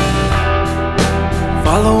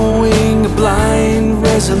 Following a blind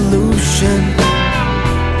resolution,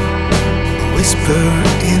 a whisper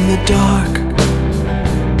in the dark.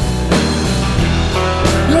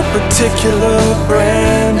 Your particular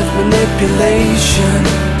brand of manipulation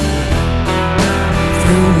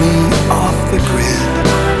threw me off the grid.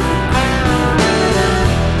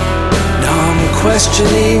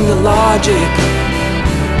 Questioning the logic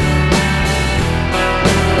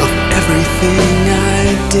of everything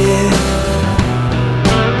I did.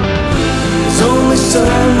 There's only so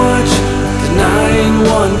much denying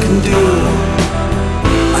one can do.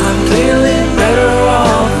 I'm clearly better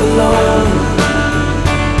off alone.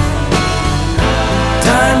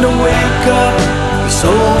 Time to wake up, be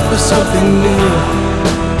sold for something new.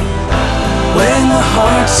 When the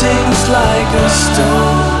heart sinks like a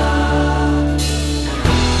stone.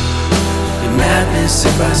 Madness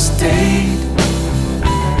if I stayed.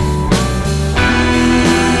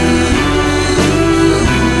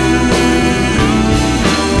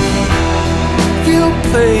 You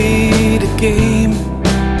played a game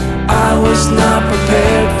I was not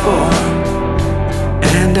prepared for,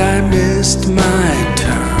 and I missed my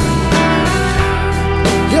turn.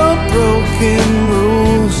 Your broken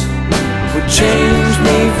rules would change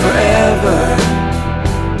me forever,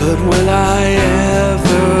 but will I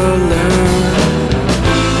ever learn?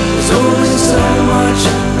 There's only so much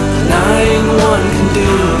denying one can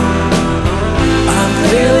do. I'm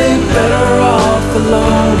clearly better off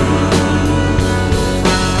alone.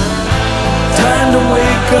 Time to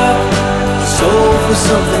wake up, soul for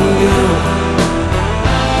something new.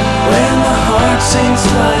 When the heart sinks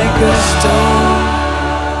like a stone.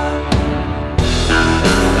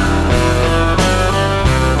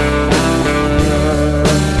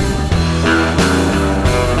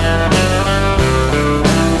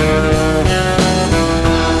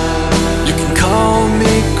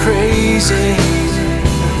 Crazy,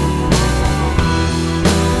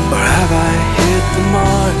 or have I hit the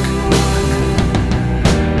mark?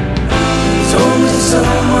 There's only so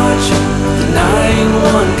much denying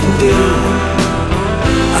one can do.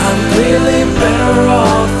 I'm clearly better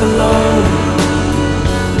off alone.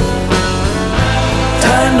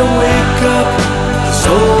 Time to wake up,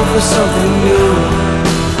 soul for something new.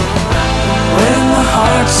 When the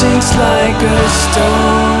heart sinks like a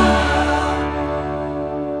stone.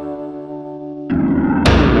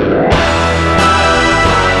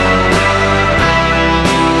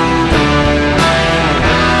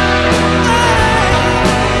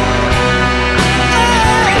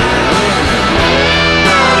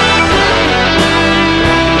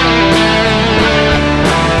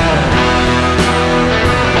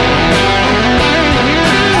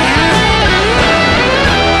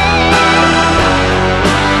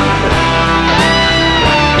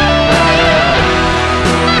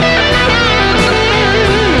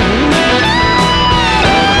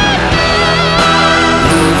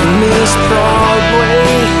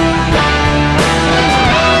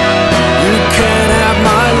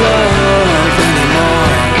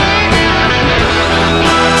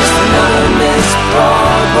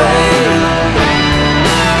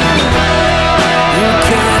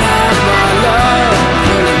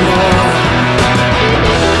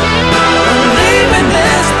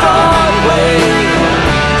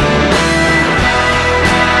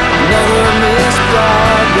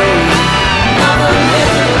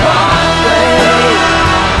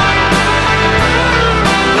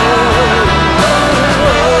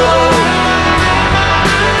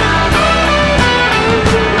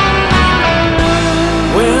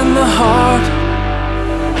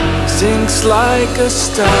 like a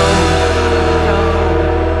stone.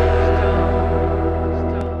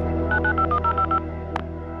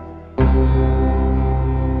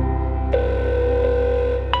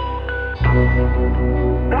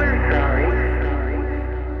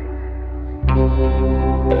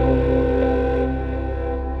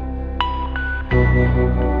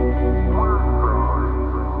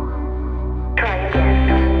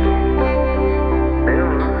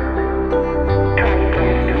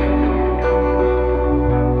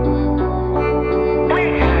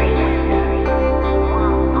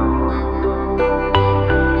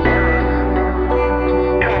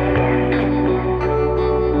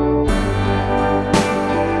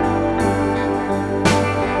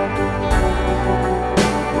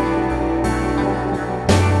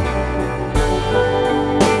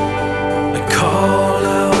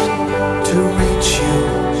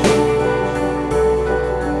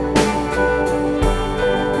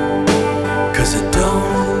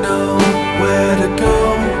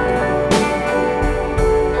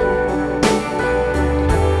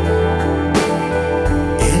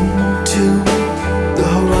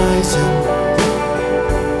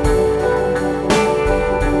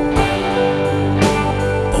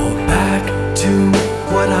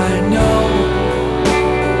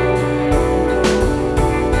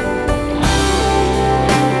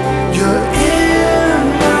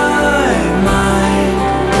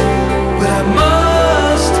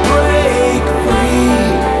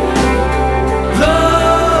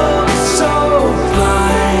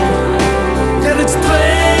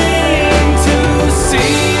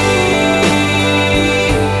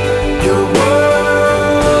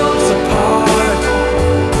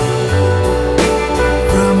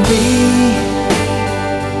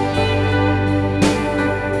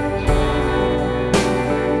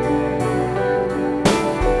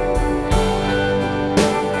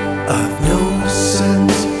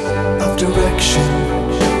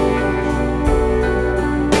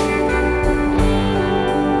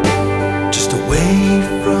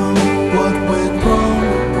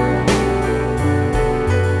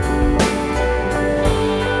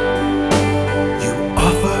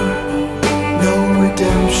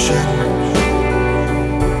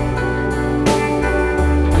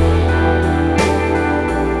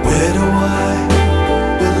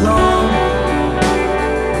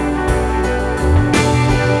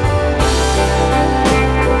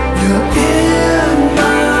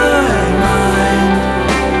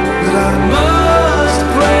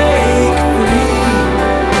 Break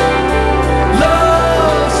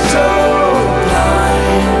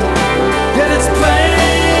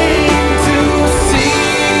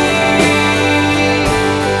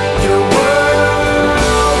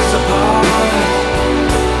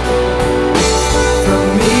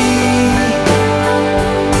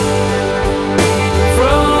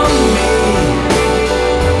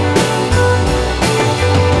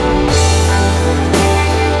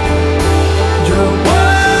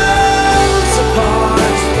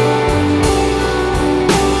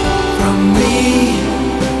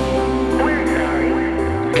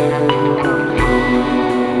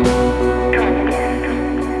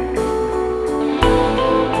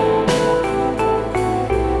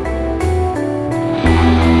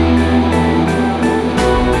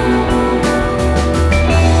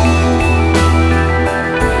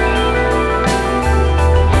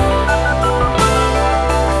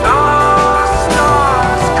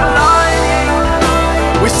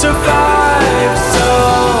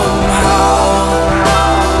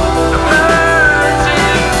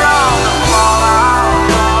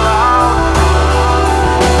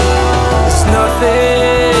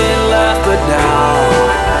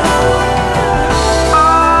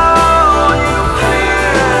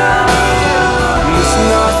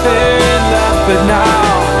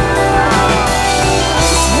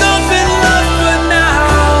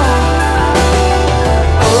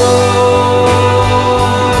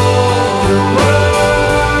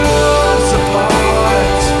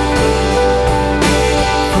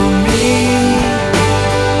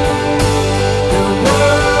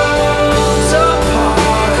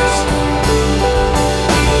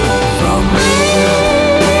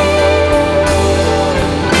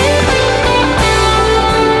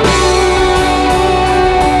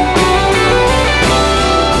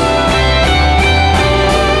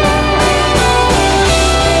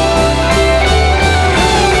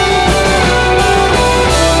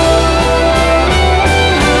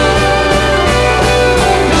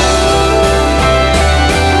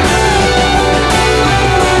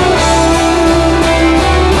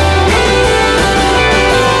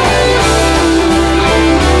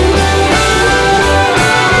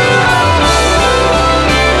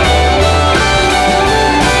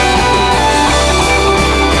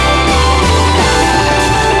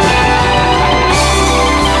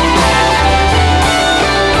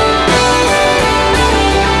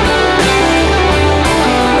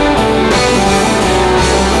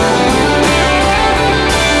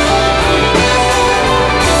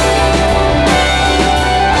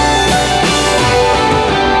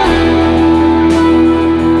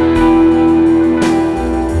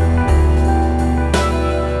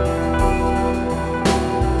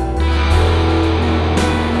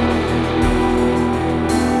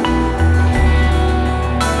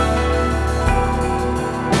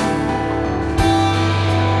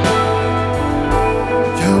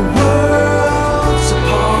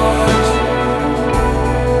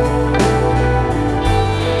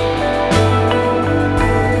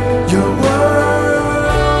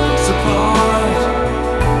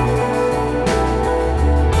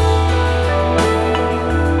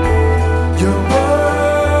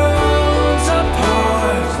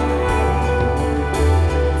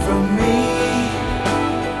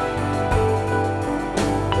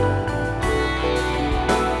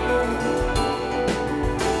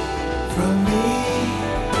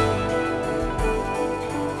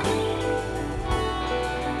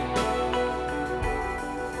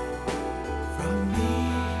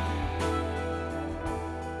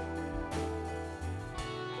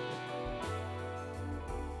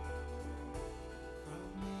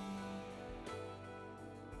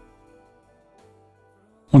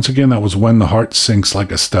Once again, that was When the Heart Sinks Like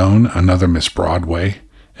a Stone, another Miss Broadway,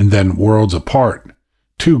 and then Worlds Apart,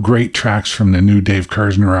 two great tracks from the new Dave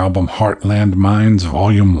Kerzner album Heartland Minds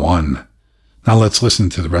Volume 1. Now let's listen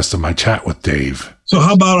to the rest of my chat with Dave. So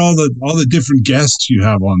how about all the different guests you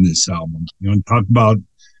have on this album? Talk about,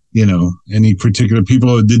 any particular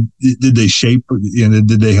people. Did they shape,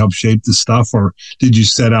 did they help shape the stuff, or did you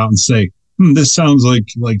set out and say, this sounds like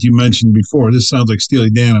you mentioned before, this sounds like Steely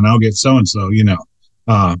Dan, and I'll get so-and-so,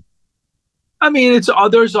 I mean, there's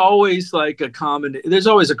always there's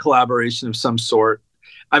always a collaboration of some sort.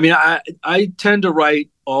 I mean, I tend to write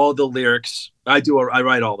all the lyrics. I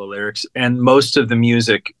write all the lyrics and most of the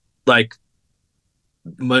music, like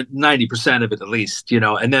 90% of it at least,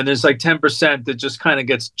 and then there's like 10% that just kind of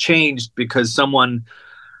gets changed because someone,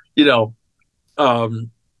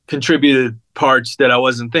 contributed parts that I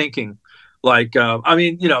wasn't thinking.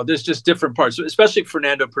 There's just different parts, especially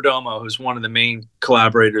Fernando Perdomo, who's one of the main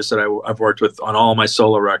collaborators that I've worked with on all my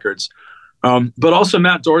solo records. But also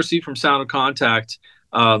Matt Dorsey from Sound of Contact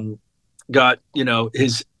got,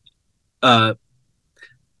 his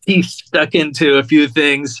teeth stuck into a few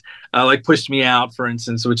things, like Pushed Me Out, for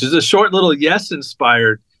instance, which is a short little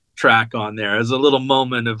Yes-inspired track on there. There's a little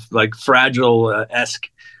moment of like Fragile-esque.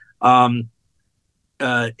 Of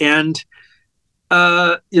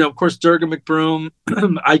course, Durga McBroom.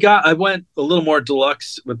 I went a little more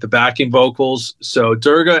deluxe with the backing vocals. So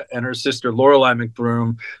Durga and her sister Lorelei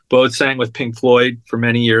McBroom both sang with Pink Floyd for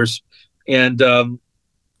many years, and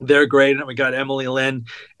they're great. And we got Emily Lynn,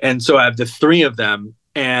 and so I have the three of them.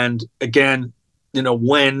 And again,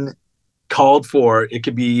 when called for, it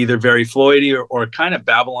could be either very Floydy or kind of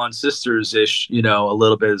Babylon Sisters ish, a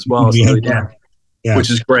little bit as well, which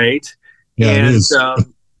is great. Yeah, and it is.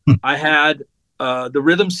 I had the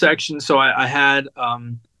rhythm section. So I had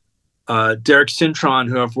Derek Cintron,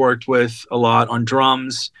 who I've worked with a lot on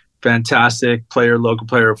drums, fantastic player, local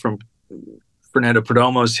player from Fernando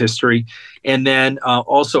Perdomo's history. And then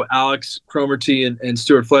also Alex Cromarty and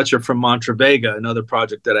Stuart Fletcher from Mantra Vega, another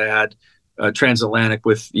project that I had transatlantic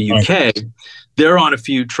with the UK. Right. They're on a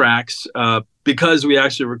few tracks because we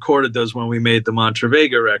actually recorded those when we made the Mantra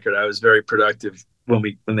Vega record. I was very productive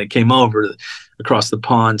when they came over across the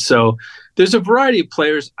pond. So there's a variety of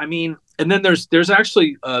players. I mean, and then there's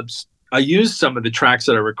actually I used some of the tracks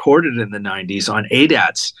that I recorded in the 90s on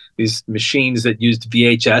ADATs, these machines that used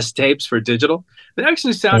VHS tapes for digital. They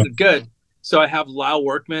actually sounded good. So I have Lyle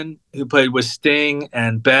Workman, who played with Sting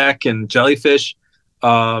and Beck and Jellyfish,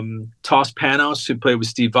 Toss Panos, who played with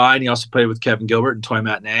Steve Vai, and he also played with Kevin Gilbert and Toy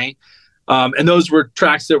Matinee. And those were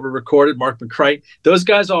tracks that were recorded. Mark McCrite, those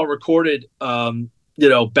guys all recorded,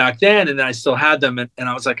 back then, and I still had them. And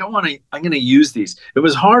I was like, I'm going to use these. It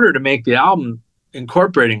was harder to make the album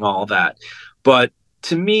incorporating all that. But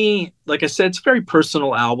to me, like I said, it's a very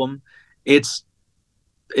personal album. It's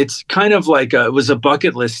kind of like it was a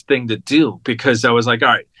bucket list thing to do, because I was like, all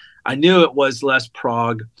right, I knew it was less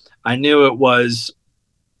prog. I knew it was,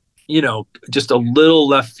 just a little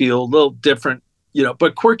left field, a little different,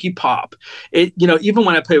 but quirky pop. It, even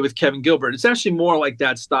when I play with Kevin Gilbert, it's actually more like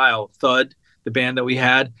that style. Thud, the band that we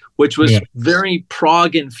had, which was very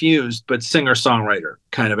prog infused, but singer-songwriter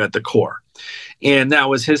kind of at the core. And that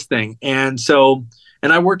was his thing. And so,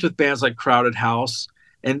 and I worked with bands like Crowded House,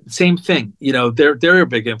 and same thing, they're a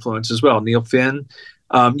big influence as well. Neil Finn,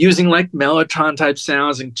 using like Mellotron type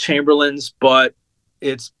sounds and Chamberlains, but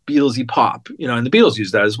it's Beatlesy pop, and the Beatles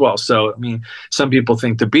use that as well. So, I mean, some people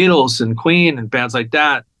think the Beatles and Queen and bands like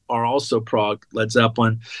that are also prog, Led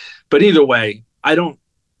Zeppelin. But either way, I don't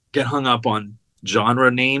get hung up on genre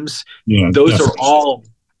names. Yeah, those definitely are all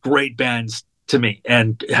great bands to me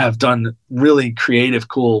and have done really creative,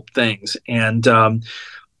 cool things. And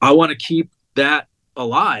I want to keep that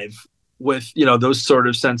alive with, those sort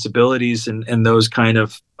of sensibilities and those kind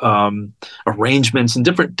of arrangements and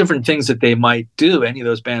different things that they might do, any of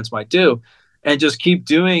those bands might do, and just keep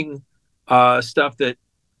doing stuff that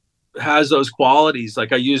has those qualities.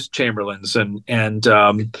 Like I used Chamberlains and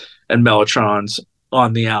Mellotrons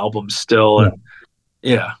on the album still. And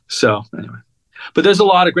so anyway, but there's a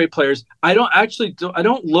lot of great players. I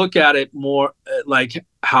don't look at it more like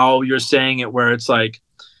how you're saying it, where it's like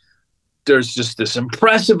there's just this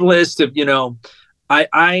impressive list of,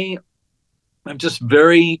 I'm just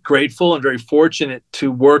very grateful and very fortunate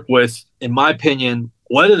to work with, in my opinion,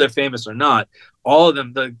 whether they're famous or not, all of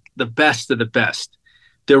them, the best of the best.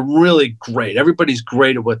 They're really great. Everybody's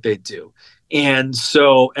great at what they do. And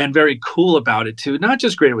so, and very cool about it too. Not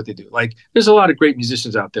just great at what they do. Like there's a lot of great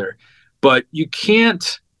musicians out there, but you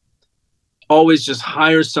can't always just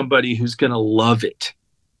hire somebody who's going to love it.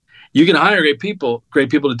 You can hire great people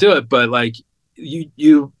to do it, but like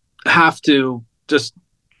you have to just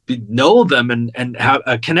know them and have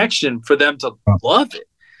a connection for them to love it.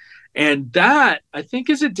 And that, I think,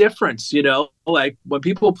 is a difference, like when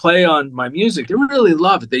people play on my music, they really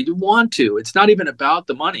love it. They do want to. It's not even about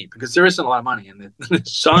the money, because there isn't a lot of money in the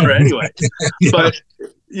genre anyway. Yeah. But,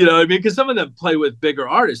 I mean, because some of them play with bigger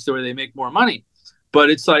artists where they make more money. But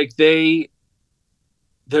it's like there's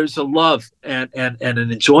a love and an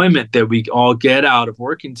enjoyment that we all get out of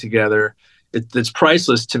working together. It's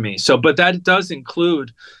priceless to me. So, but that does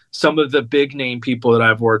include some of the big name people that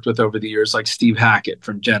I've worked with over the years, like Steve Hackett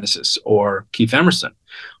from Genesis, or Keith Emerson,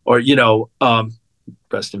 or,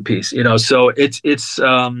 rest in peace, so it's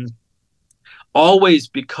always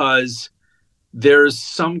because there's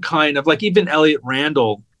some kind of, like, even Elliot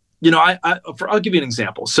Randall, I'll give you an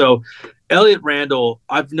example. So Elliot Randall,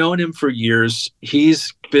 I've known him for years.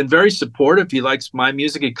 He's been very supportive. He likes my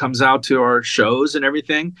music. He comes out to our shows and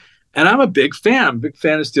everything. And I'm a big fan. I'm a big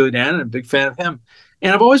fan of Steely Dan and a big fan of him.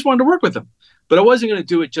 And I've always wanted to work with him. But I wasn't going to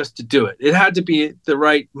do it just to do it. It had to be the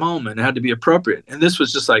right moment. It had to be appropriate. And this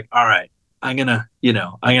was just like, all right, I'm going to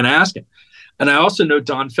ask him. And I also know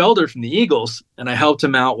Don Felder from the Eagles, and I helped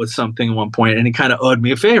him out with something at one point, and he kind of owed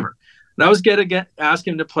me a favor. And I was going to ask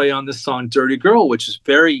him to play on this song, Dirty Girl, which is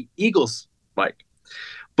very Eagles-like.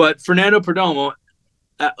 But Fernando Perdomo,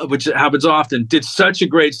 which happens often, did such a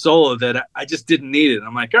great solo that I just didn't need it.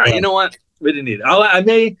 I'm like, all right, you know what? We didn't need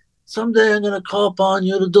it. Someday I'm going to call upon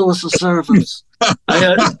you to do us a service.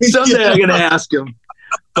 Someday I'm going to ask him.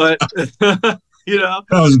 But, that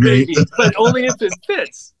was great. But only if it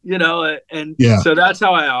fits, So that's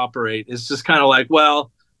how I operate. It's just kind of like,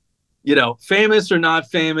 well, famous or not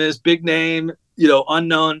famous, big name,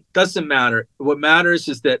 unknown, doesn't matter. What matters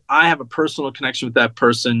is that I have a personal connection with that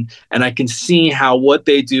person, and I can see how what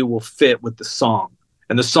they do will fit with the song.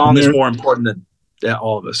 And the song is more important than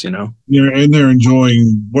all of us, They're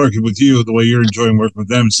enjoying working with you the way you're enjoying working with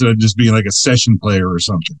them, instead of just being like a session player or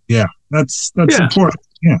something. Yeah, that's important.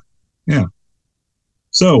 Yeah.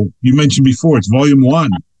 So you mentioned before it's volume 1.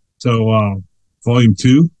 So volume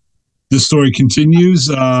 2, this story continues.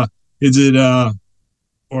 Is it or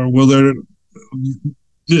will there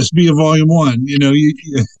just be a volume 1?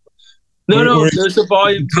 No. There's a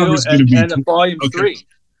volume 2 and a volume 3.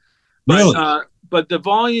 Really? But the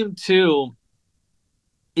volume 2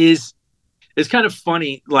 is kind of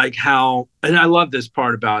funny, like how, and I love this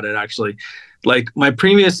part about it actually. Like my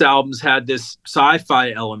previous albums had this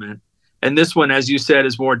sci-fi element, and this one, as you said,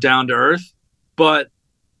 is more down to earth, but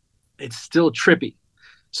it's still trippy.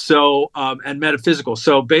 So, and metaphysical.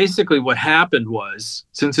 So basically what happened was,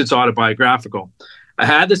 since it's autobiographical, I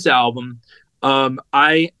had this album.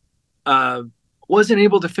 I wasn't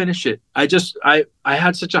able to finish it. I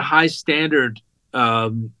had such a high standard,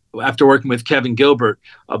 after working with Kevin Gilbert,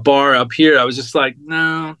 a bar up here. I was just like,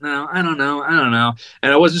 no, I don't know.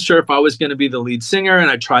 And I wasn't sure if I was going to be the lead singer.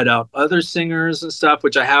 And I tried out other singers and stuff,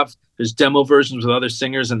 which I have. There's demo versions with other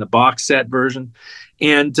singers and the box set version.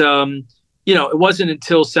 And, it wasn't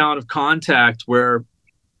until Sound of Contact where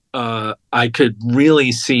I could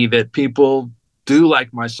really see that people do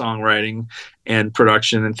like my songwriting and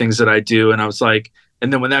production and things that I do. And I was like,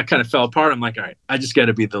 and then when that kind of fell apart, I'm like, all right, I just got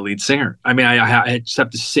to be the lead singer. I mean, I just have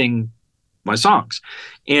to sing my songs.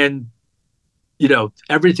 And,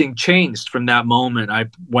 everything changed from that moment. I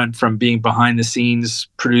went from being behind the scenes,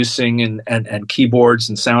 producing and keyboards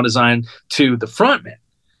and sound design, to the frontman.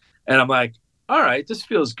 And I'm like, all right, this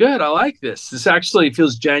feels good. I like this. This actually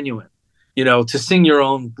feels genuine. To sing your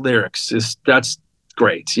own lyrics that's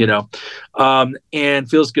great, and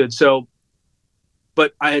feels good. So,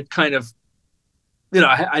 but I had kind of,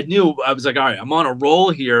 I knew, I was like, all right, I'm on a roll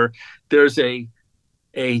here. There's a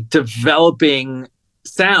developing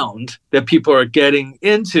sound that people are getting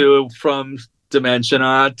into, from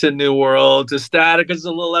Dimensiona to New World to Static is a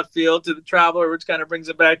little left field to the Traveler, which kind of brings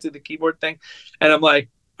it back to the keyboard thing. And I'm like,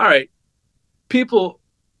 all right, people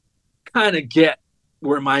kind of get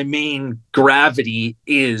where my main gravity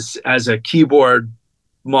is as a keyboard,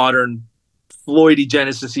 modern Floydy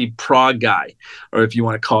Genesis-y prog guy, or if you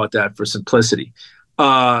want to call it that for simplicity.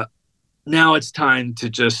 Now it's time to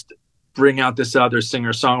just bring out this other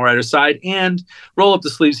singer-songwriter side and roll up the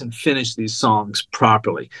sleeves and finish these songs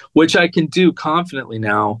properly, which I can do confidently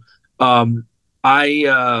now. I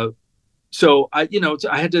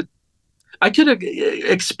could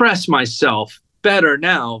express myself better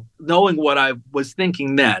now, knowing what I was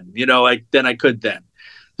thinking then, than I could then.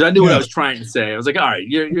 So I knew what I was trying to say. I was like, all right,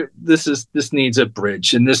 this needs a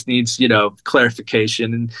bridge, and this needs,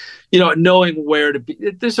 clarification, and, knowing where to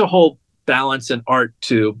be. There's a whole balance and art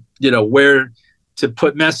to, where to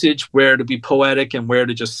put message, where to be poetic, and where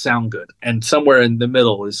to just sound good. And somewhere in the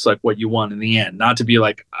middle is like what you want in the end, not to be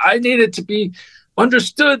like, I need it to be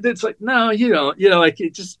understood. It's like, no, you don't, like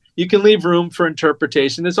it just, you can leave room for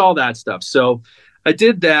interpretation. There's all that stuff. So I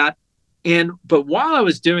did that. But while I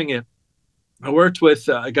was doing it, I worked with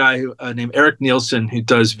a guy named Eric Nielsen, who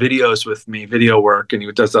does videos with me, video work, and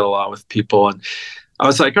he does that a lot with people. And I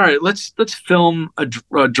was like, all right, let's film a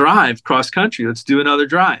drive cross country. Let's do another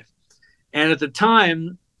drive. And at the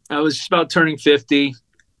time, I was just about turning 50,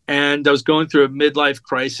 and I was going through a midlife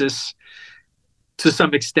crisis to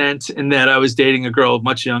some extent, in that I was dating a girl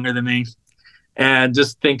much younger than me, and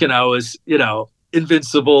just thinking I was,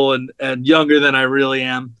 invincible and younger than I really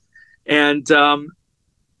am. And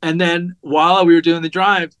then while we were doing the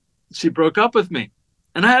drive, she broke up with me.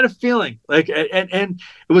 And I had a feeling like, and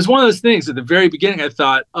it was one of those things at the very beginning. I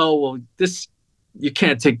thought, oh, well, you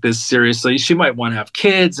can't take this seriously. She might want to have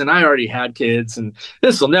kids, and I already had kids, and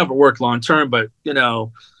this will never work long term. But,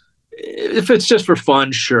 if it's just for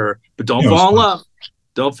fun, sure. But don't fall in love.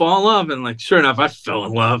 Don't fall in love. And like, sure enough, I fell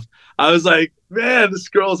in love. I was like, man, this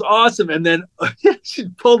girl's awesome. And then she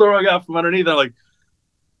pulled the rug out from underneath. I'm like,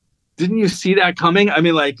 didn't you see that coming? I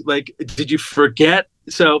mean, like, did you forget?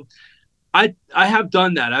 So I have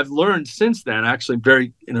done that. I've learned since then, actually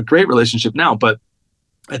very in a great relationship now. But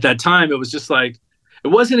at that time, it was just like, it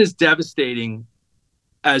wasn't as devastating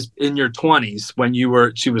as in your 20s when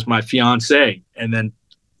she was my fiance, and then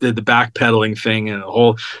did the backpedaling thing and the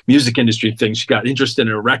whole music industry thing. She got interested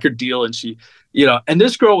in a record deal, and she, and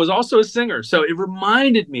this girl was also a singer. So it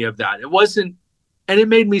reminded me of that. It wasn't, and it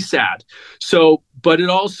made me sad. So, but it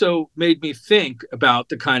also made me think about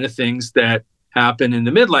the kind of things that happen in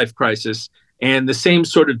the midlife crisis, and the same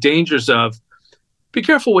sort of dangers of, be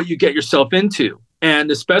careful what you get yourself into. And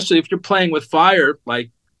especially if you're playing with fire, like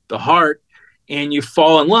the heart, and you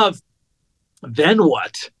fall in love, then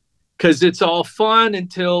what? Because it's all fun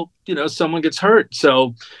until, someone gets hurt.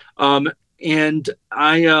 So, and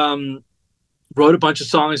I wrote a bunch of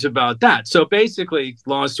songs about that. So basically,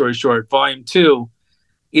 long story short, Volume 2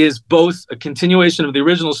 is both a continuation of the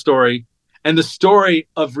original story and the story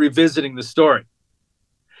of revisiting the story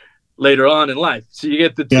later on in life. So you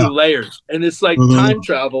get the two layers, and it's like time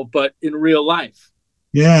travel, but in real life.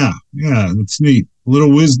 Yeah, that's neat. A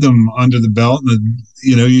little wisdom under the belt, and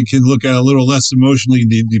you can look at a little less emotionally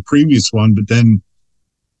the previous one, but then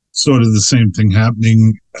sort of the same thing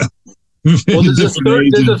happening. Well, there's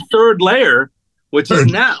a third layer, which is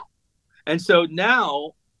now. And so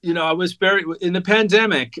now, I was in the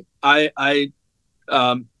pandemic, I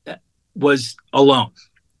was alone.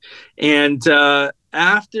 And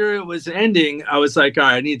after it was ending, I was like, all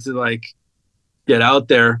right, I need to get out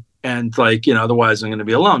there, and otherwise I'm going to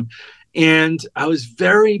be alone. And I was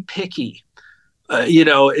very picky,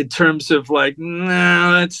 in terms of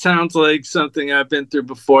no, that sounds like something I've been through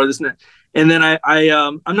before. This and that. And then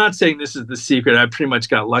I'm not saying this is the secret. I pretty much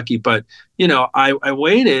got lucky, but I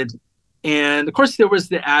waited. And of course there was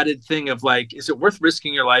the added thing of is it worth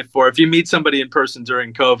risking your life for? If you meet somebody in person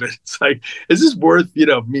during COVID, it's like, is this worth,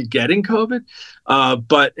 me getting COVID?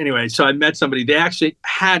 But anyway, so I met somebody, they actually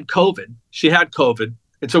had COVID. She had COVID.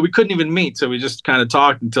 And so we couldn't even meet. So we just kind of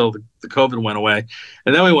talked until the COVID went away.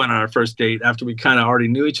 And then we went on our first date after we kind of already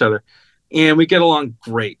knew each other. And we get along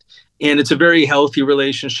great. And it's a very healthy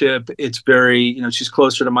relationship. It's very, she's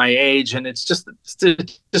closer to my age. And it just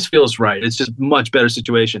feels right. It's just a much better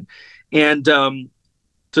situation. And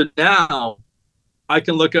so now I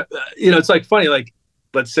can look at, it's funny,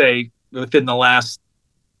 let's say within the last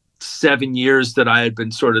 7 years that I had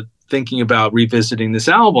been sort of thinking about revisiting this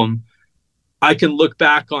album, I can look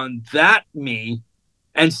back on that me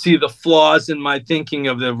and see the flaws in my thinking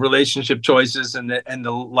of the relationship choices and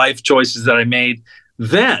the life choices that I made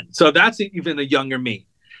then. So that's even a younger me.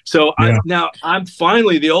 So now I'm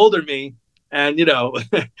finally the older me, and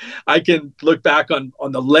I can look back on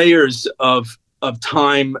the layers of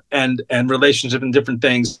time and relationship and different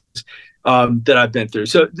things that I've been through.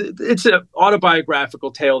 So it's an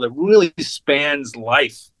autobiographical tale that really spans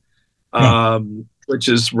life, which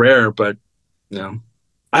is rare, but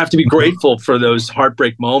I have to be grateful for those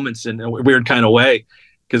heartbreak moments in a weird kind of way,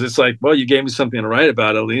 because it's like, well, you gave me something to write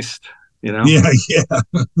about at least, Yeah.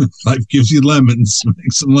 Life gives you lemons,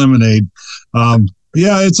 make some lemonade.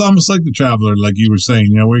 It's almost like The Traveler, like you were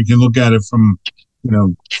saying, where you can look at it from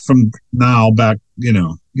now back,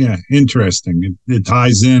 interesting. It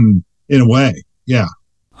ties in a way. Yeah.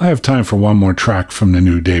 I have time for one more track from the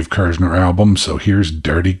new Dave Kerzner album, so here's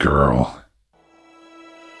Dirty Girl.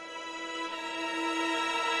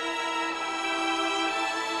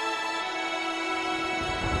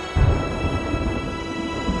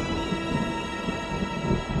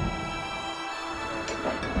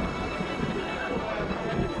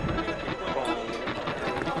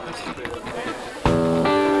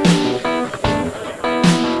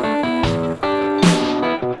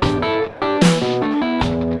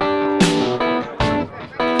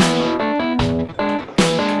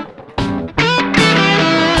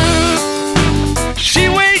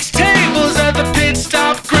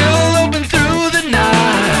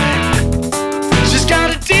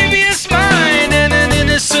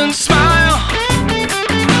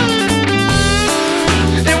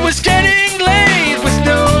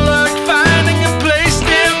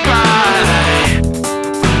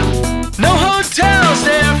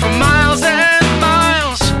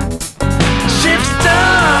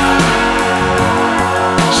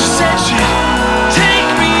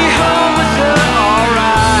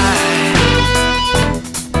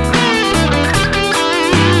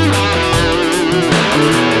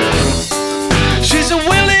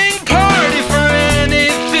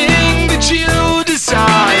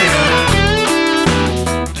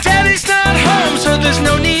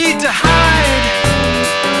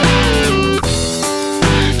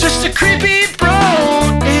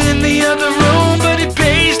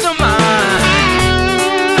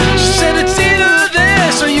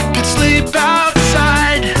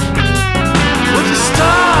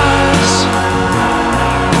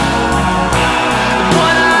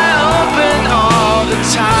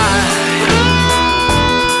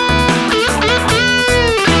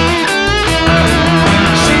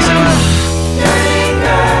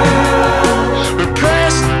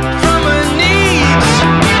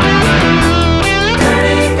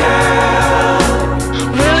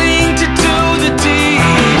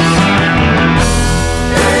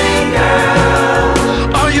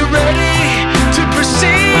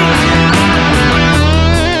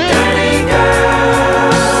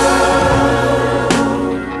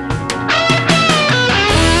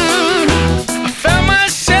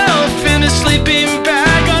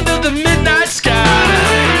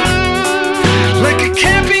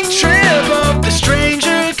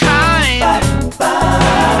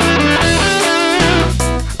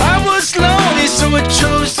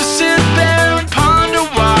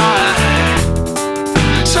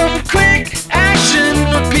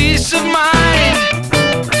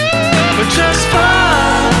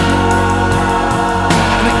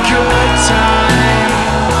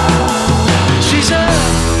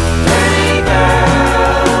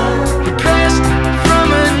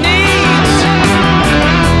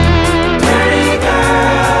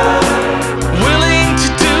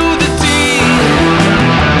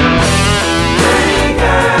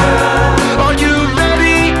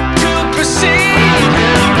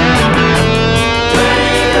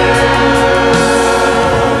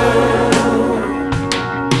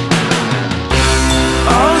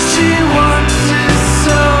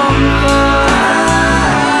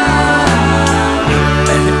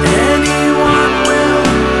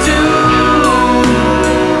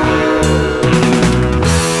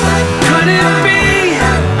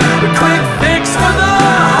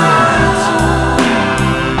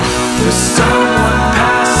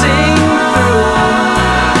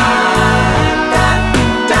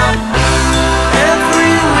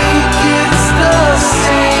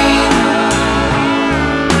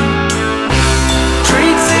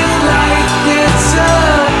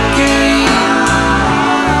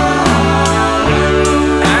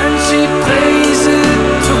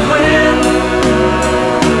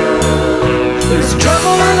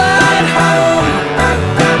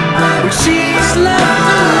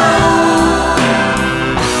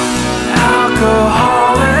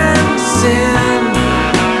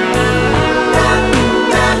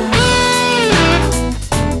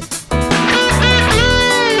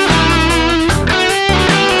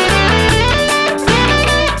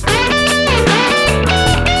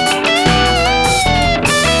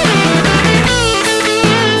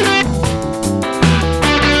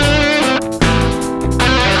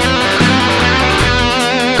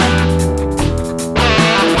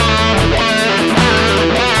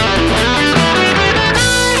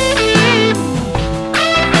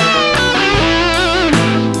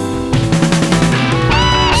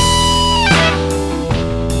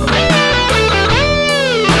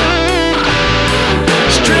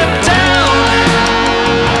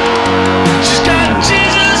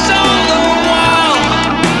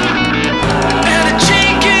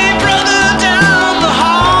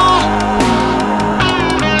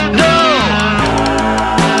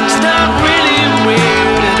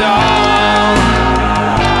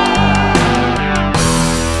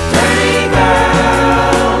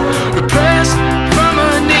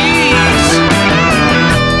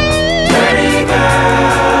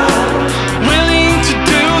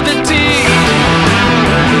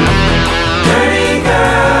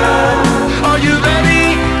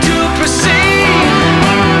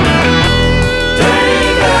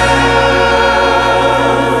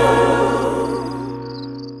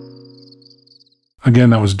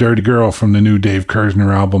 Again, that was Dirty Girl from the new Dave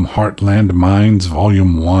Kerzner album Heartland Minds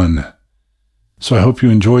Volume 1. So I hope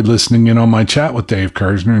you enjoyed listening in on my chat with Dave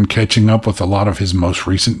Kerzner and catching up with a lot of his most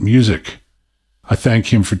recent music. I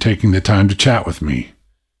thank him for taking the time to chat with me.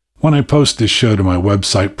 When I post this show to my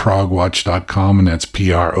website, Prog-Watch.com, and that's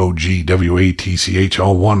Progwatch,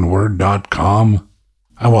 all one word.com,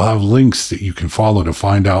 I will have links that you can follow to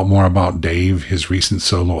find out more about Dave, his recent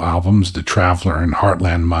solo albums, The Traveler and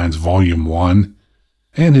Heartland Minds Volume 1,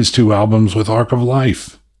 and his 2 albums with Arc of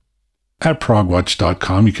Life. At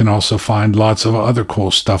Prog-Watch.com, you can also find lots of other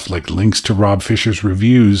cool stuff like links to Rob Fisher's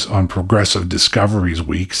reviews on Progressive Discoveries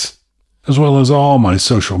weeks, as well as all my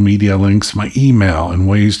social media links, my email, and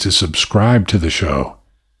ways to subscribe to the show.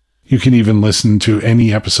 You can even listen to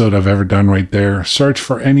any episode I've ever done right there, search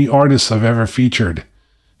for any artists I've ever featured,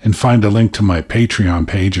 and find a link to my Patreon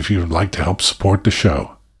page if you would like to help support the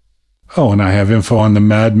show. Oh, and I have info on the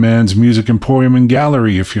Madman's Music Emporium and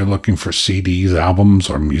Gallery if you're looking for CDs, albums,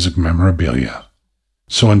 or music memorabilia.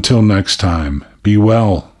 So until next time, be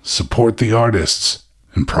well, support the artists,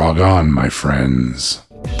 and prog on, my friends.